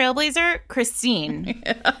I a trailblazer? Christine.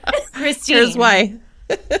 Here's why.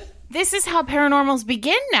 this is how paranormals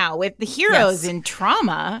begin now, with the heroes in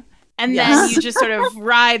trauma. And Yes. then you just sort of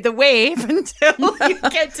ride the wave until you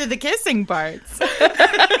get to the kissing parts.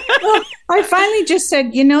 Well, I finally just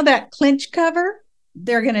said, you know, that clinch cover,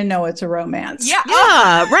 they're going to know it's a romance. Yeah.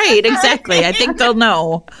 Yeah, right. Exactly. I think they'll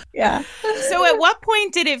know. Yeah. So at what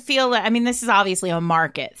point did it feel like, I mean, this is obviously a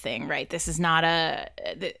market thing, right? This is not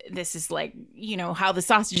this is like, you know, how the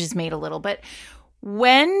sausage is made a little. But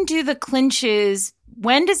when do the clinches,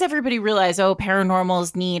 when does everybody realize, oh,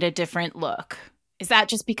 paranormals need a different look? Is that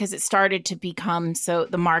just because it started to become so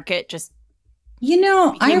the market just You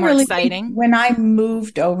know, I became more really exciting? think when I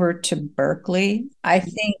moved over to Berkeley, I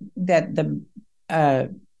think that the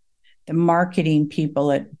marketing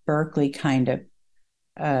people at Berkeley kind of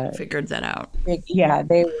Figured that out. yeah,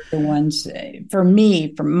 they were the ones for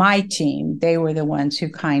me, for my team, they were the ones who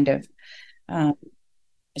kind of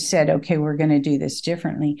said, okay, we're going to do this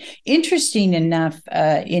differently. Interesting enough,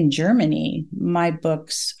 in Germany, my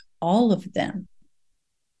books, all of them,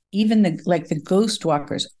 even the Ghost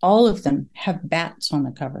Walkers, all of them have bats on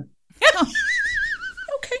the cover.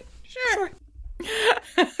 Okay, sure.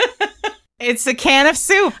 It's a can of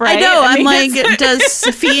soup, right? I know. I'm mean, like, does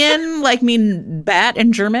Feehan like mean bat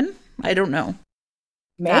in German? I don't know.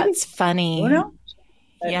 Maybe. That's funny. Who knows?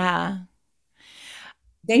 Yeah.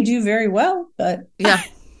 They do very well, but Yeah.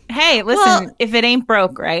 Hey, listen, if it ain't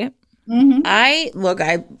broke, right?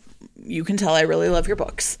 mm-hmm. You can tell I really love your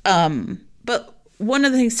books. But one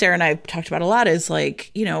of the things Sarah and I have talked about a lot is like,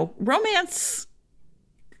 you know, romance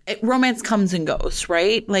comes and goes,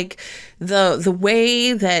 right? Like the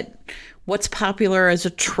way that what's popular as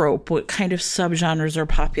a trope, what kind of subgenres are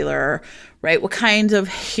popular, right? What kinds of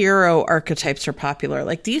hero archetypes are popular?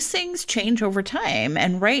 Like these things change over time.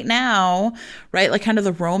 And right now, right, like kind of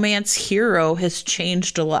the romance hero has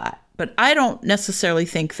changed a lot. But I don't necessarily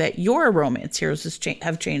think that your romance heroes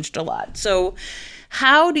have changed a lot. So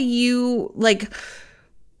how do you, like,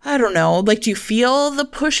 I don't know, like, do you feel the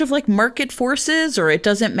push of like market forces, or it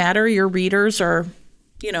doesn't matter, your readers are,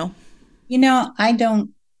 you know? You know, I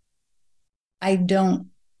don't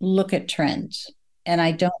look at trends, and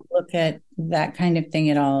I don't look at that kind of thing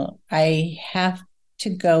at all. I have to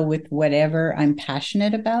go with whatever I'm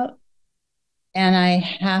passionate about, and I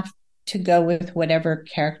have to go with whatever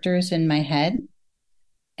character is in my head.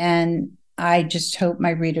 And I just hope my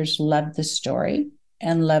readers love the story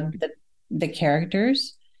and love the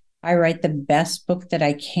characters. I write the best book that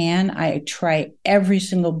I can. I try every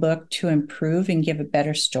single book to improve and give a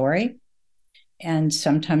better story. And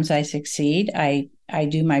sometimes I succeed. I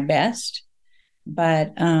do my best.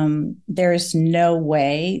 But there's no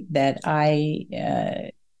way that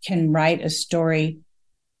I can write a story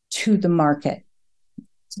to the market.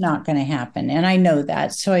 It's not going to happen. And I know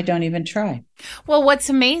that, so I don't even try. Well, what's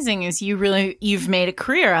amazing is you've made a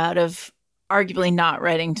career out of arguably not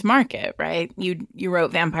writing to market, right? You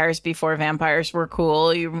wrote vampires before vampires were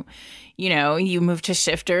cool. You moved to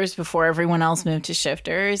shifters before everyone else moved to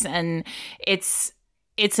shifters, and it's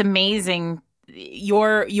amazing.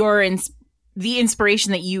 The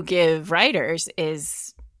inspiration that you give writers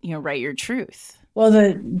is, you know, write your truth. Well,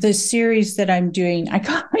 the series that I'm doing,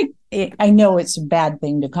 I know it's a bad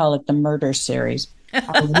thing to call it the murder series.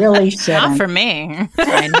 I really shouldn't. Not for me.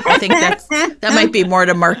 Fine. I think that might be more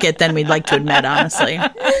to market than we'd like to admit, honestly.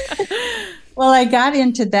 Well, I got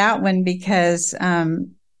into that one because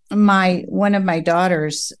one of my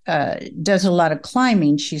daughters does a lot of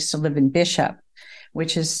climbing. She used to live in Bishop,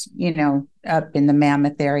 which is, you know, up in the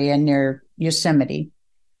Mammoth area near Yosemite.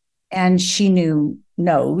 And she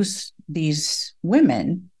knows these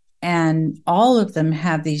women, and all of them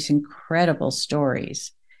have these incredible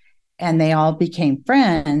stories. And they all became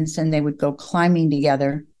friends, and they would go climbing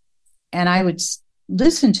together. And I would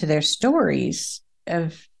listen to their stories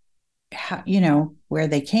of how, you know, where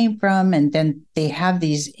they came from. And then they have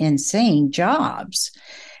these insane jobs.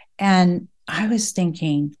 And I was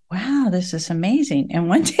thinking, wow, this is amazing. And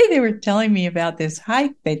one day they were telling me about this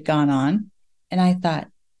hike they'd gone on. And I thought,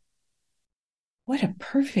 what a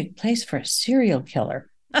perfect place for a serial killer.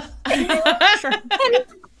 Sure.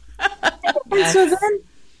 And so then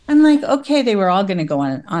I'm like, okay, they were all going to go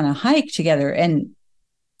on a hike together and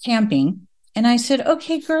camping. And I said,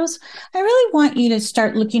 okay, girls, I really want you to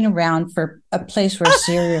start looking around for a place where a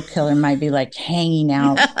serial killer might be like hanging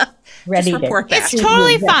out, ready to report back. It's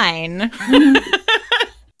totally fine. Mm-hmm.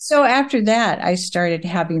 So after that, I started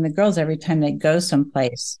having the girls, every time they go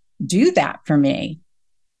someplace, do that for me.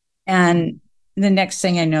 And the next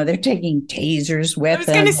thing I know, they're taking tasers with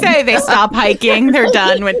them. I was going to say they stop hiking. They're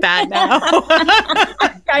done with that now.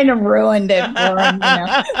 Kind of ruined it for them.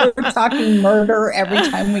 We're talking murder every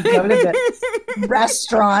time we go to the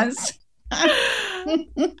restaurants.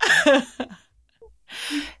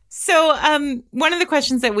 So one of the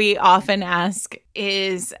questions that we often ask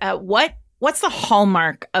is what's the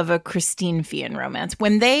hallmark of a Christine Feehan romance?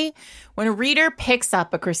 When a reader picks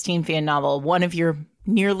up a Christine Feehan novel, one of your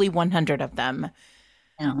nearly 100 of them,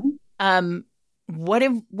 what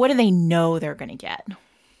do they know they're going to get?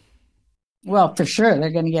 Well, for sure, they're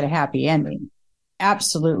going to get a happy ending.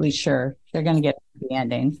 Absolutely sure they're going to get a happy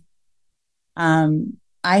ending.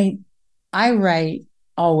 I write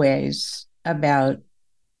always about,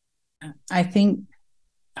 I think,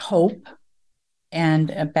 hope and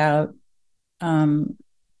about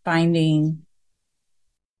finding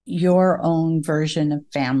your own version of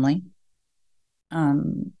family.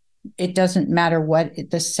 It doesn't matter what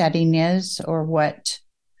the setting is or what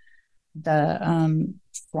the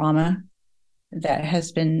trauma that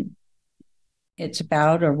has been it's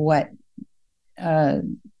about, or what I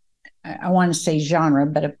want to say genre,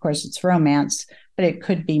 but of course it's romance, but it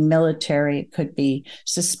could be military, it could be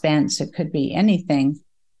suspense, it could be anything.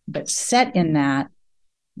 But set in that,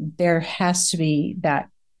 there has to be that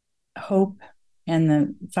hope and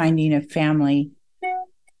the finding of family,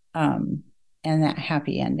 and that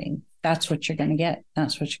happy ending. That's what you're going to get.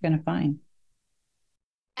 That's what you're going to find.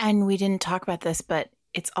 And we didn't talk about this, but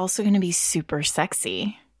it's also going to be super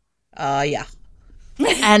sexy. Yeah.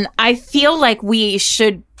 And I feel like we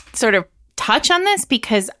should sort of touch on this,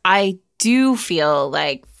 because I do feel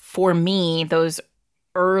like, for me, those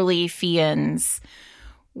early Feehans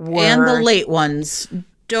were... And the late ones.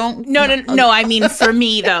 No, I mean, for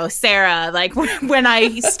me, though, Sarah, like when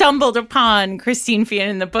I stumbled upon Christine Feehan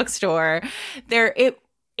in the bookstore,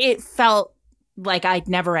 it felt like I'd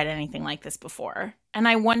never read anything like this before. And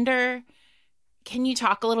I wonder, can you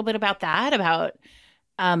talk a little bit about that? About,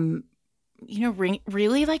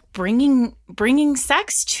 really like bringing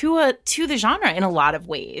sex to the genre in a lot of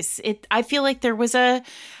ways. I feel like there was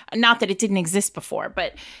not that it didn't exist before,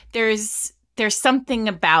 but there's something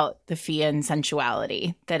about the Feehan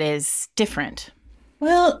sensuality that is different.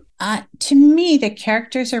 Well, to me, the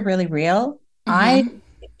characters are really real. Mm-hmm.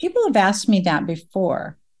 People have asked me that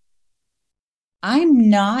before. I'm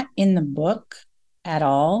not in the book at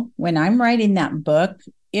all. When I'm writing that book,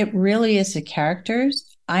 it really is the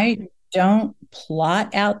characters. I don't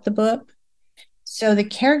plot out the book. So the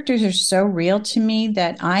characters are so real to me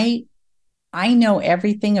that I know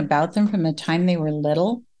everything about them from the time they were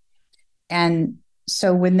little. And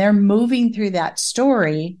so when they're moving through that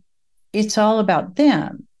story, it's all about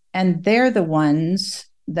them. And they're the ones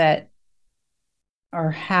that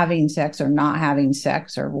are having sex or not having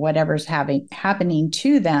sex or whatever's happening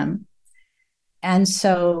to them. And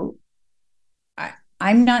so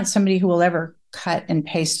I'm not somebody who will ever cut and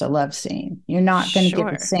paste a love scene. You're not going to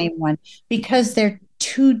get the same one, because they're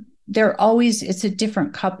always, it's a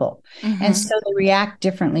different couple. Mm-hmm. And so they react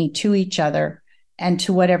differently to each other and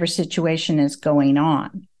to whatever situation is going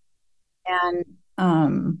on.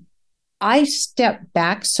 And I step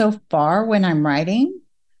back so far when I'm writing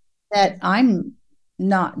that I'm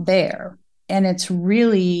not there. And it's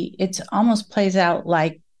almost plays out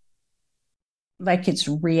like it's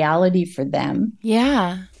reality for them.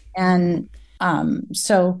 Yeah. And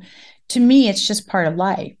so to me, it's just part of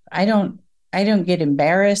life. I don't get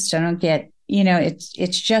embarrassed. I don't get,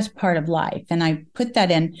 it's just part of life. And I put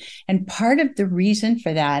that in. And part of the reason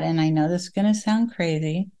for that, and I know this is going to sound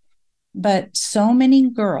crazy, but so many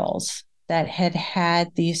girls that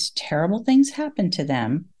had these terrible things happen to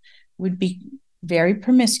them would be very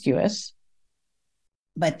promiscuous,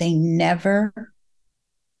 but they never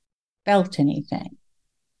felt anything.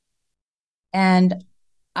 And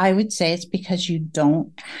I would say it's because you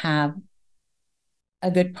don't have a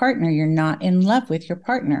good partner. You're not in love with your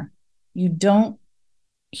partner.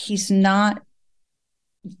 He's not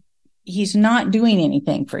doing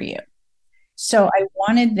anything for you. So I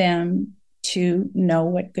wanted them to know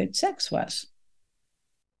what good sex was.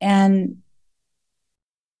 And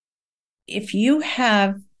if you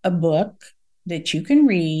have a book that you can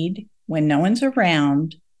read when no one's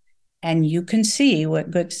around and you can see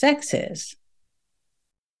what good sex is,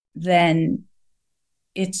 then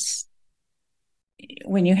it's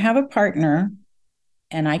when you have a partner,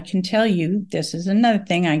 and I can tell you, this is another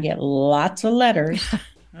thing, I get lots of letters.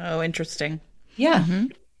 Oh, interesting. Yeah. Mm-hmm.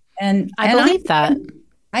 And I believe that.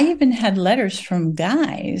 I even had letters from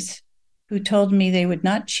guys who told me they would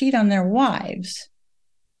not cheat on their wives,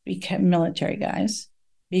 military guys,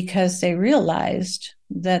 because they realized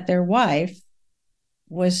that their wife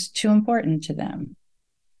was too important to them.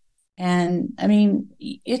 And I mean,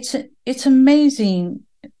 it's amazing.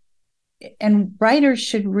 And writers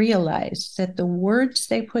should realize that the words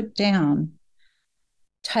they put down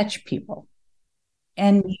touch people.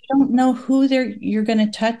 And you don't know who you're going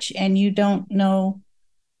to touch, and you don't know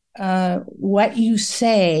what you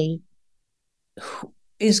say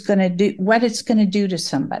is going to do, what it's going to do to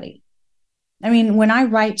somebody. I mean, when I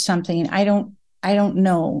write something, I don't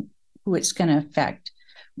know who it's going to affect,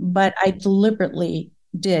 but I deliberately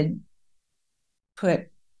did put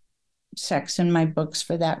sex in my books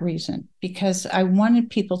for that reason, because I wanted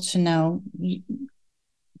people to know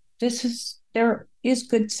there is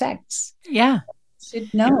good sex. Yeah. You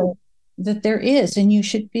should know that there is, and you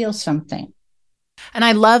should feel something. And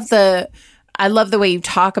I love the way you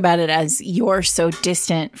talk about it as you're so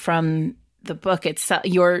distant from the book itself.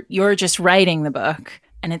 You're just writing the book,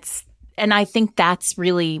 and I think that's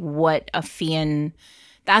really what a Feehan,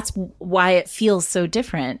 that's why it feels so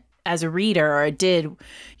different as a reader, or it did,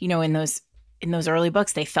 in those early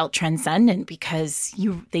books. They felt transcendent because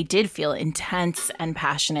they did feel intense and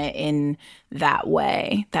passionate in that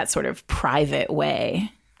way, that sort of private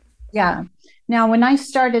way. Yeah. Now, when I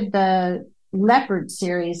started the Leopard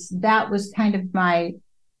series, that was kind of my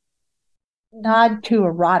nod to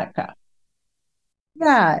erotica.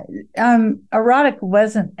 Yeah. Erotica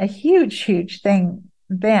wasn't a huge thing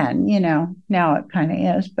then, now it kind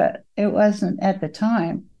of is, but it wasn't at the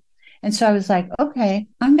time. And so I was like, okay,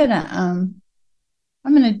 I'm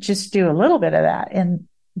gonna just do a little bit of that. And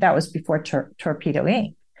that was before Torpedo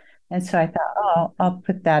Ink. And so I thought, oh, I'll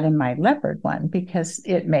put that in my Leopard one because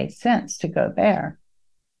it made sense to go there.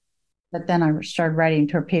 But then I started writing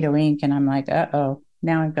Torpedo Ink, and I'm like, uh-oh,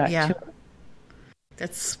 now I've got two.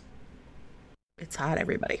 It's hot,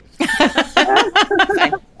 everybody.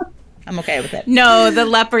 Fine. I'm okay with it. No, the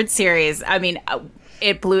Leopard series, I mean,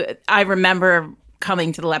 it blew. I remember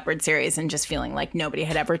coming to the Leopard series and just feeling like nobody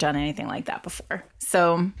had ever done anything like that before.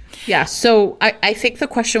 So, yeah. So I think the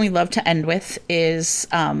question we love to end with is,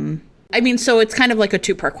 so it's kind of like a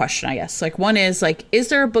two-part question, I guess. Like, one is like, is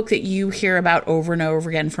there a book that you hear about over and over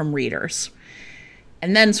again from readers?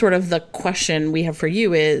 And then sort of the question we have for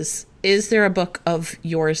you is there a book of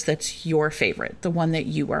yours that's your favorite, the one that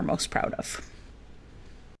you are most proud of?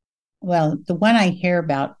 Well, the one I hear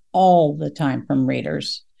about all the time from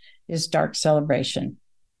readers is Dark Celebration.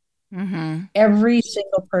 Mm-hmm. Every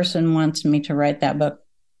single person wants me to write that book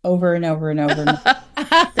over and over and over.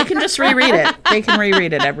 They can just reread it. They can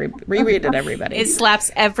reread it, everybody. It slaps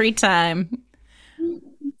every time.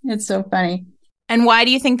 It's so funny. And why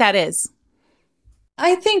do you think that is?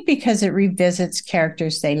 I think because it revisits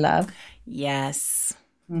characters they love. Yes.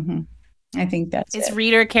 Mm-hmm. I think it's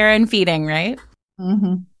reader care and feeding, right?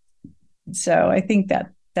 Mm-hmm. So I think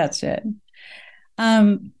that's it.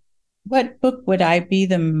 What book would I be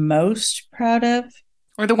the most proud of?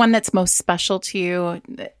 Or the one that's most special to you?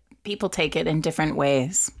 People take it in different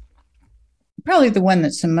ways. Probably the one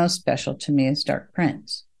that's the most special to me is Dark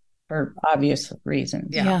Prince, for obvious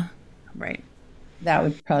reasons. Yeah. Right. That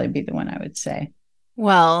would probably be the one I would say.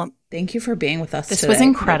 Well, thank you for being with us This today. was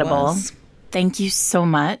incredible. Thank you so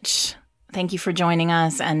much. Thank you for joining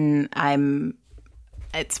us, and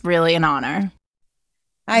it's really an honor.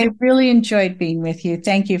 I really enjoyed being with you.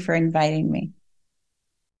 Thank you for inviting me.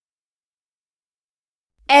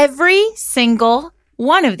 Every single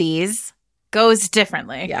one of these goes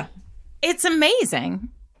differently. Yeah. It's amazing.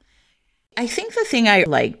 I think the thing I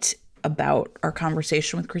liked about our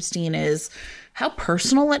conversation with Christine is how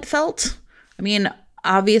personal it felt. I mean,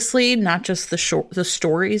 obviously, not just the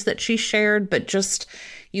stories that she shared, but just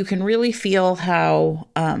you can really feel how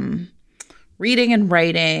reading and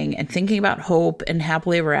writing and thinking about hope and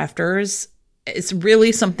happily ever afters is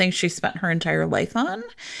really something she spent her entire life on.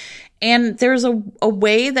 And there's a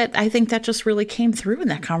way that I think that just really came through in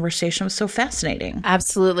that conversation. It was so fascinating.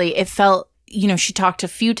 Absolutely. It felt, she talked a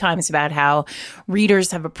few times about how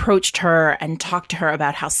readers have approached her and talked to her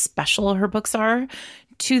about how special her books are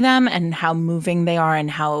to them and how moving they are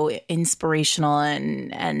and how inspirational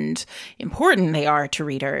and important they are to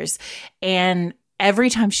readers. And every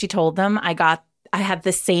time she told them, I had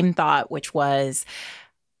the same thought, which was,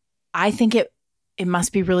 I think it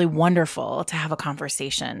must be really wonderful to have a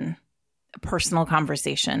personal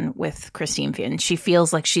conversation with Christine Feehan. She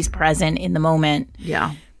feels like she's present in the moment.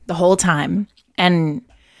 Yeah. The whole time. And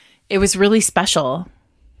it was really special.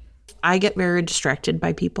 I get very distracted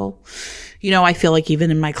by people. I feel like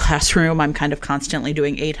even in my classroom, I'm kind of constantly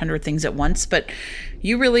doing 800 things at once, but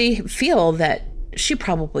you really feel that she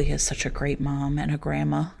probably is such a great mom and a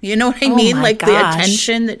grandma. You know what I Oh mean? my Like the gosh.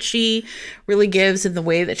 attention that she really gives and the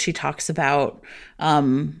way that she talks about.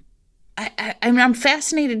 I'm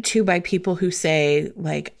fascinated too by people who say,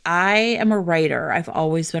 like, I am a writer. I've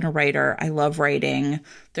always been a writer. I love writing.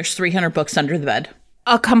 There's 300 books under the bed.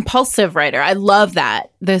 A compulsive writer. I love that.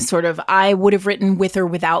 The sort of, I would have written with or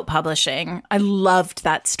without publishing. I loved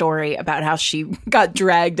that story about how she got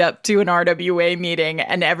dragged up to an RWA meeting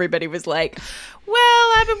and everybody was like,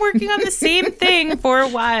 well, I've been working on the same thing for a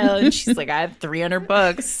while. And she's like, I have 300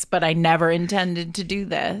 books, but I never intended to do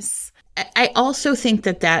this. I also think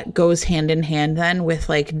that goes hand in hand then with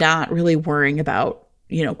like not really worrying about,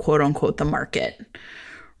 you know, quote unquote, the market.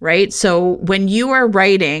 Right. So when you are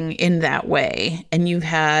writing in that way and you've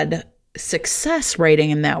had success writing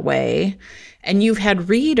in that way and you've had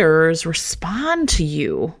readers respond to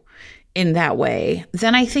you in that way,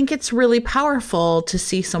 then I think it's really powerful to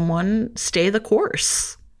see someone stay the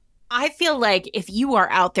course. I feel like if you are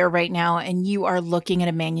out there right now and you are looking at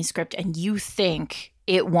a manuscript and you think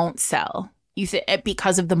it won't sell,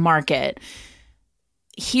 because of the market,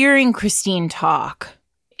 hearing Christine talk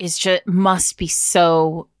is just must be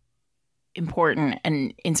so important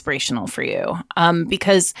and inspirational for you,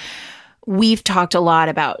 because we've talked to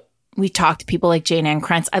people like Jane Ann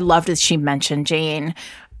Krentz. I loved that she mentioned Jane.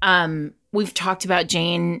 We've talked about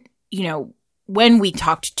Jane, you know, when we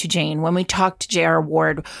talked to Jane, when we talked to J.R.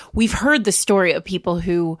 Ward, we've heard the story of people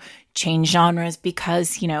who change genres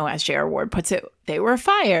because, you know, as J.R. Ward puts it, they were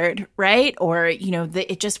fired, right? Or, you know,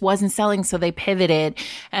 it just wasn't selling, so they pivoted.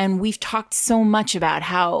 And we've talked so much about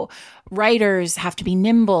how writers have to be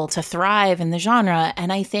nimble to thrive in the genre.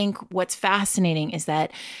 And I think what's fascinating is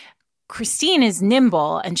that Christine is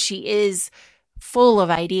nimble and she is full of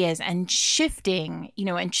ideas and shifting, you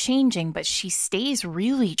know, and changing, but she stays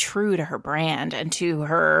really true to her brand and to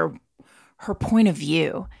her point of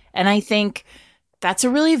view. And I think that's a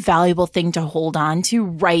really valuable thing to hold on to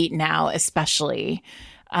right now, especially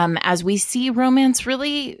as we see romance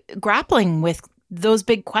really grappling with those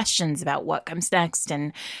big questions about what comes next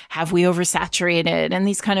and have we oversaturated and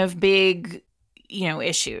these kind of big, you know,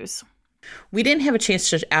 issues. We didn't have a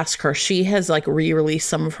chance to ask her. She has like re-released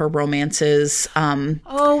some of her romances.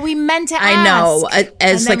 We meant to ask. I know,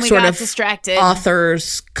 as like sort of distracted.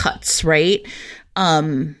 Authors' cuts, right?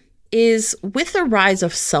 Is with the rise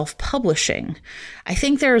of self-publishing, I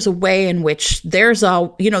think there's a way in which there's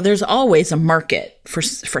always a market for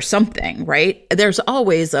something, right? There's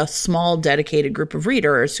always a small dedicated group of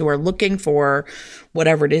readers who are looking for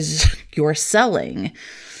whatever it is you're selling.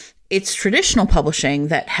 It's traditional publishing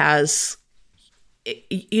that has,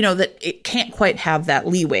 you know, that it can't quite have that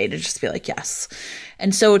leeway to just be like, yes.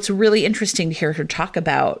 And so it's really interesting to hear her talk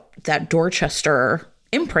about that Dorchester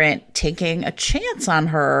imprint taking a chance on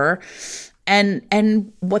her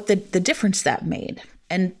and what the difference that made.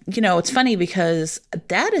 And, you know, it's funny because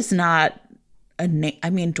that is not a name.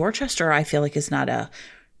 I mean, Dorchester, I feel like, is not a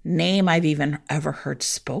name I've even ever heard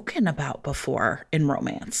spoken about before in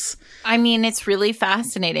romance. I mean, it's really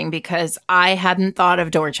fascinating because I hadn't thought of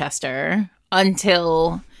Dorchester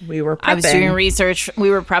until we were prepping. I was doing research. We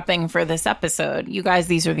were prepping for this episode. You guys,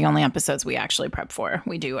 these are the only episodes we actually prep for.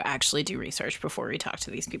 We do actually do research before we talk to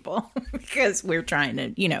these people because we're trying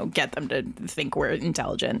to, you know, get them to think we're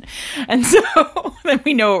intelligent. And so then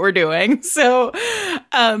we know what we're doing. So,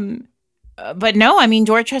 but no, I mean,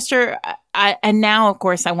 Dorchester, and now, of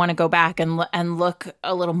course, I want to go back and look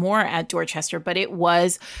a little more at Dorchester, but it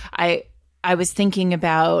was, I was thinking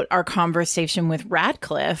about our conversation with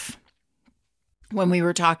Radcliffe when we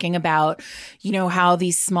were talking about, you know, how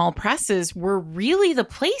these small presses were really the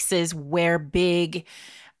places where big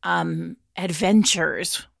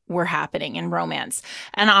adventures were happening in romance.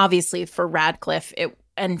 And obviously for Radcliffe,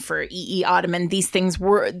 and for E.E. Ottoman, these things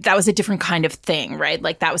that was a different kind of thing, right?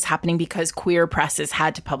 Like that was happening because queer presses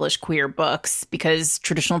had to publish queer books because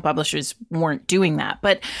traditional publishers weren't doing that.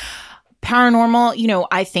 But paranormal, you know,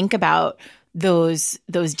 I think about those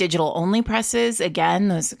digital only presses, again,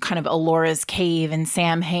 those kind of Alora's Cave and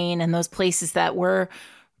Sam Hain and those places that were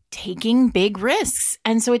taking big risks.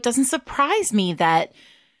 And so it doesn't surprise me that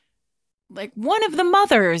like one of the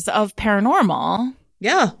mothers of paranormal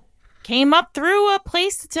came up through a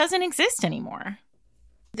place that doesn't exist anymore.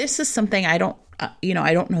 This is something I don't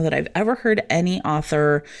know that I've ever heard any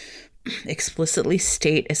author explicitly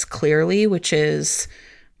state as clearly, which is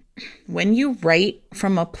when you write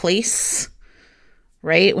from a place,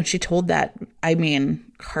 right? When she told that, I mean,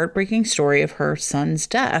 heartbreaking story of her son's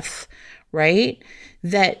death, right?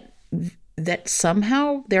 That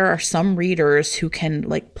somehow there are some readers who can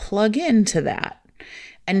like plug into that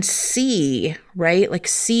and see, right? Like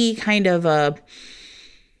see kind of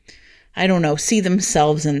see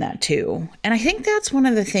themselves in that too. And I think that's one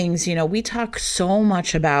of the things, we talk so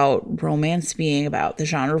much about romance being about the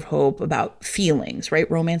genre of hope, about feelings, right?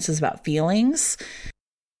 Romance is about feelings,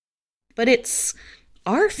 but it's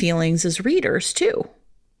our feelings as readers too.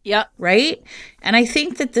 Yep. Right? And I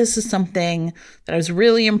think that this is something that I was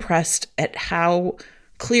really impressed at how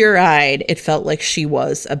clear-eyed it felt like she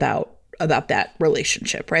was about that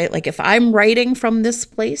relationship, right? Like if I'm writing from this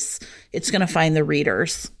place, it's going to find the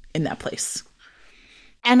readers in that place.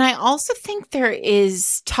 And I also think there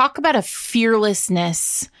is talk about a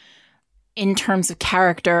fearlessness in terms of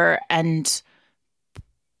character and,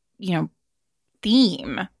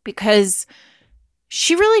 theme, because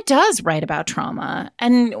she really does write about trauma.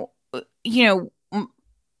 And,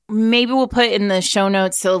 maybe we'll put in the show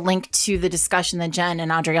notes a link to the discussion that Jen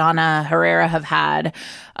and Adriana Herrera have had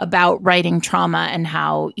about writing trauma and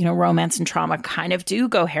how, romance and trauma kind of do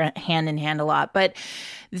go hand in hand a lot. But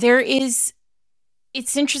it's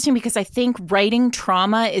interesting because I think writing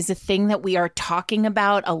trauma is a thing that we are talking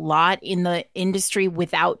about a lot in the industry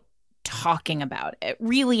without talking about it,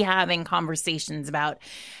 really having conversations about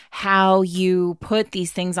how you put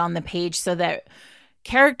these things on the page so that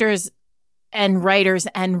characters and writers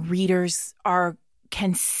and readers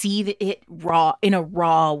can see it in a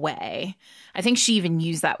raw way. I think she even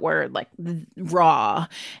used that word, like raw.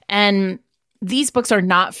 And these books are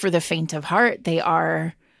not for the faint of heart. They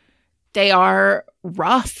are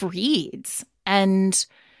rough reads. And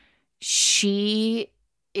she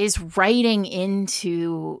is writing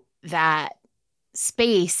into that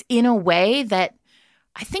space in a way that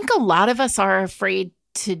I think a lot of us are afraid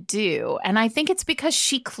to do. And I think it's because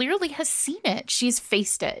she clearly has seen it. She's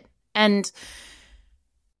faced it. And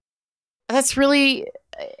that's really,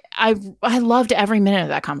 I loved every minute of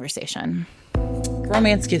that conversation.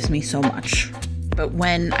 Romance gives me so much. But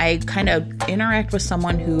when I kind of interact with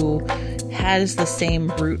someone who has the same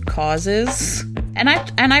root causes, and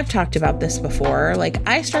I've talked about this before, like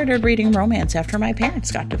I started reading romance after my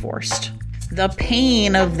parents got divorced. The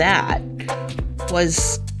pain of that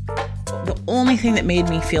was the only thing that made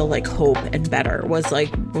me feel like hope and better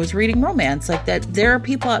was reading romance. Like that there are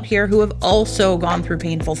people out here who have also gone through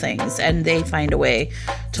painful things and they find a way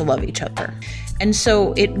to love each other. And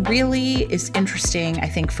so it really is interesting, I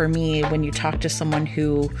think, for me, when you talk to someone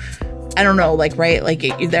who, I don't know, like, right, like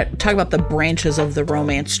talk about the branches of the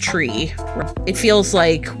romance tree. It feels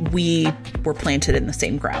like we were planted in the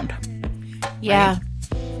same ground. Yeah.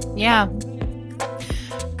 Right? Yeah.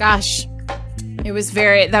 Gosh.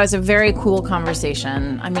 That was a very cool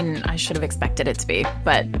conversation. I mean, I should have expected it to be,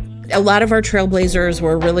 but a lot of our Trailblazers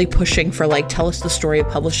were really pushing for like, tell us the story of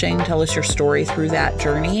publishing, tell us your story through that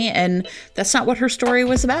journey. And that's not what her story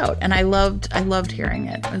was about. And I loved hearing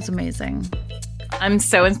it. It was amazing. I'm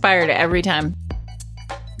so inspired every time.